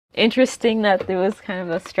interesting that there was kind of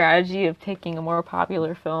a strategy of picking a more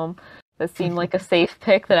popular film that seemed like a safe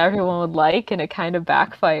pick that everyone would like, and it kind of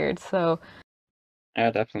backfired. So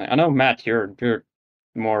yeah, definitely. I know, Matt, you're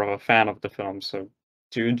more of a fan of the film, so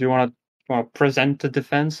do you want to present the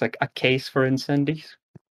defense, like a case for Incendies?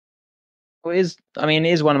 Well, it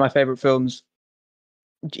is one of my favorite films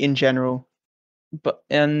in general, but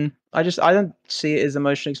I don't see it as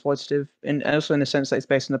emotionally exploitative, and also in the sense that it's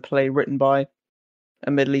based on a play written by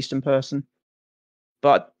a Middle Eastern person.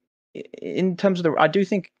 But in terms of I do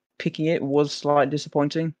think picking it was slightly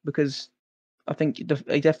disappointing because I think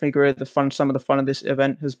I definitely agree with some of the fun of this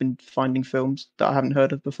event has been finding films that I haven't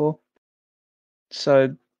heard of before.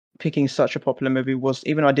 So picking such a popular movie was,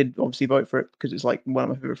 even though I did obviously vote for it because it's like one of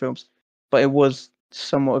my favorite films, but it was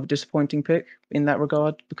somewhat of a disappointing pick in that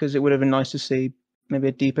regard because it would have been nice to see maybe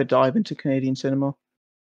a deeper dive into Canadian cinema.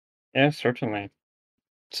 Yeah, certainly.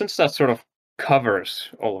 Since that sort of covers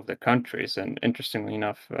all of the countries, and interestingly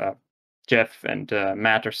enough, Jeff and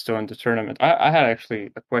Matt are still in the tournament. I had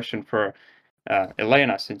actually a question for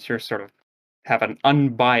Elena, since you're sort of have an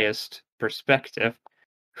unbiased perspective,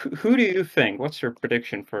 who do you think? What's your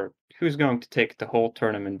prediction for who's going to take the whole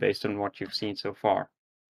tournament based on what you've seen so far?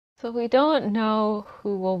 So we don't know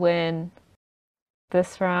who will win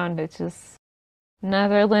this round. It's just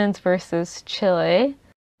Netherlands versus Chile.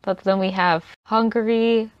 But then we have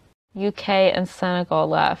Hungary, UK, and Senegal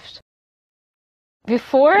left.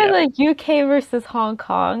 Before the UK versus Hong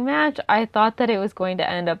Kong match, I thought that it was going to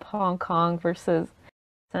end up Hong Kong versus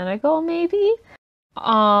Senegal, maybe.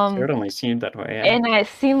 Certainly seemed that way, yeah. And it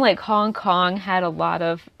seemed like Hong Kong had a lot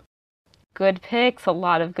of good picks, a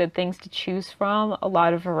lot of good things to choose from, a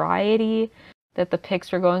lot of variety, that the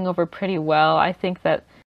picks were going over pretty well. I think that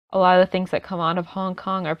a lot of the things that come out of Hong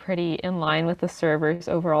Kong are pretty in line with the server's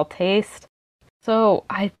overall taste. So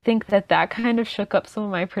I think that that kind of shook up some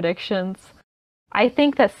of my predictions. I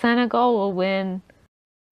think that Senegal will win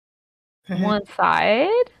one side.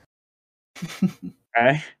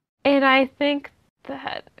 Okay. And I think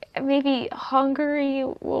that maybe Hungary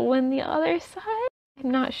will win the other side.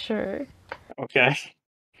 I'm not sure. Okay.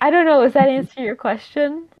 I don't know. Does that answer your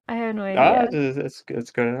question? I have no idea. It's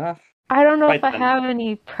good enough. I don't know Right if I then. have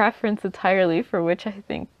any preference entirely for which I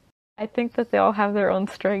think. I think that they all have their own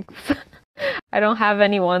strengths. I don't have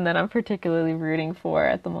anyone that I'm particularly rooting for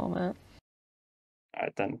at the moment. All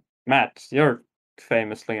right then, Matt, you're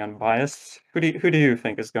famously unbiased. Who do you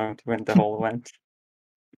think is going to win the whole event?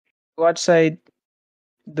 Well, I'd say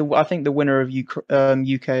I think the winner of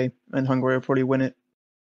UK and Hungary will probably win it.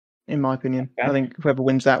 In my opinion, Okay. I think whoever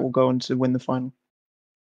wins that will go on to win the final.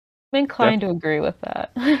 I'm inclined to agree with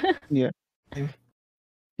that. Yeah.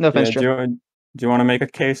 No offense, Jeff. Do you want to make a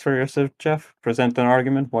case for yourself, Jeff? Present an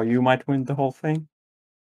argument why you might win the whole thing?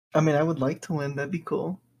 I mean, I would like to win. That'd be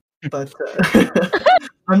cool. But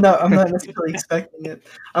I'm not necessarily expecting it.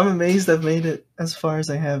 I'm amazed I've made it as far as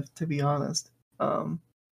I have, to be honest.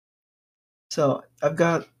 So I've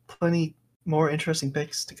got plenty more interesting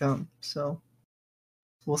picks to come. So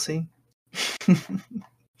we'll see. Very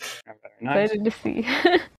nice. Excited to see.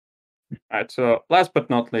 All right, so last but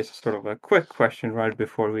not least, sort of a quick question right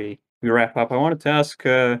before we wrap up. I wanted to ask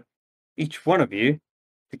each one of you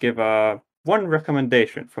to give one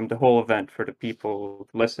recommendation from the whole event for the people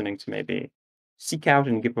listening to maybe seek out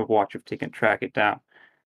and give a watch if they can track it down.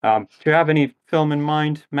 Do you have any film in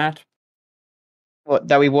mind, Matt? What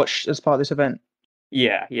that we watched as part of this event?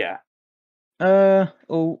 Yeah. Well,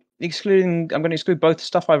 I'm going to exclude both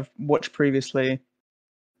stuff I've watched previously,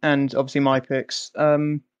 and obviously my picks.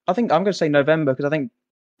 I think I'm going to say November because I think,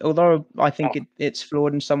 although I think it's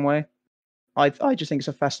flawed in some way, I just think it's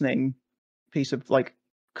a fascinating piece of like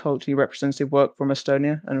culturally representative work from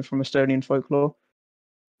Estonia and from Estonian folklore.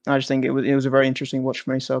 I just think it was a very interesting watch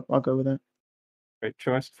for me, so I'll go with it. Great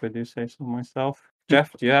choice, if I do say so myself.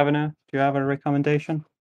 Jeff, do you have a recommendation?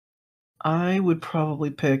 I would probably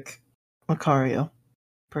pick Macario,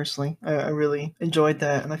 personally. I really enjoyed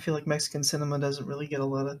that, and I feel like Mexican cinema doesn't really get a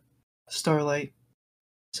lot of starlight.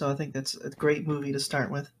 So I think that's a great movie to start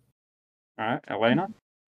with. All right, Elena?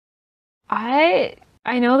 I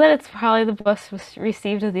know that it's probably the best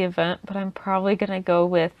received of the event, but I'm probably gonna go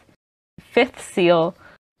with Fifth Seal,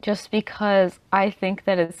 just because I think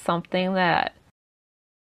that it's something that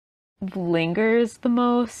lingers the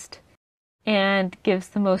most and gives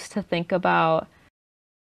the most to think about.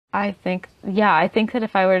 I think that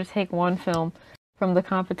if I were to take one film from the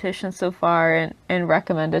competition so far and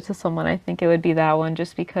recommend it to someone, I think it would be that one,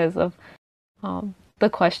 just because of the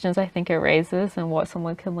questions I think it raises and what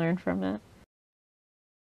someone can learn from it.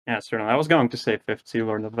 Yeah, certainly. I was going to say Fifth Seal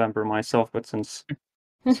or November myself, but since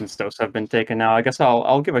those have been taken now, I guess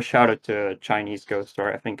I'll give a shout out to Chinese Ghost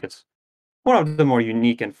Story. I think it's one of the more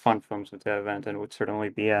unique and fun films of the event, and would certainly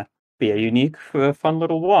be a unique, fun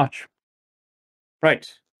little watch.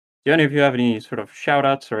 Right. Do any of you have any sort of shout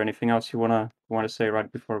outs or anything else you wanna say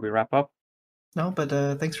right before we wrap up? No, but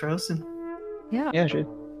thanks for hosting. Yeah, sure.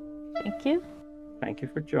 Thank you. Thank you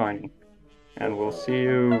for joining. And we'll see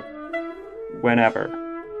you whenever.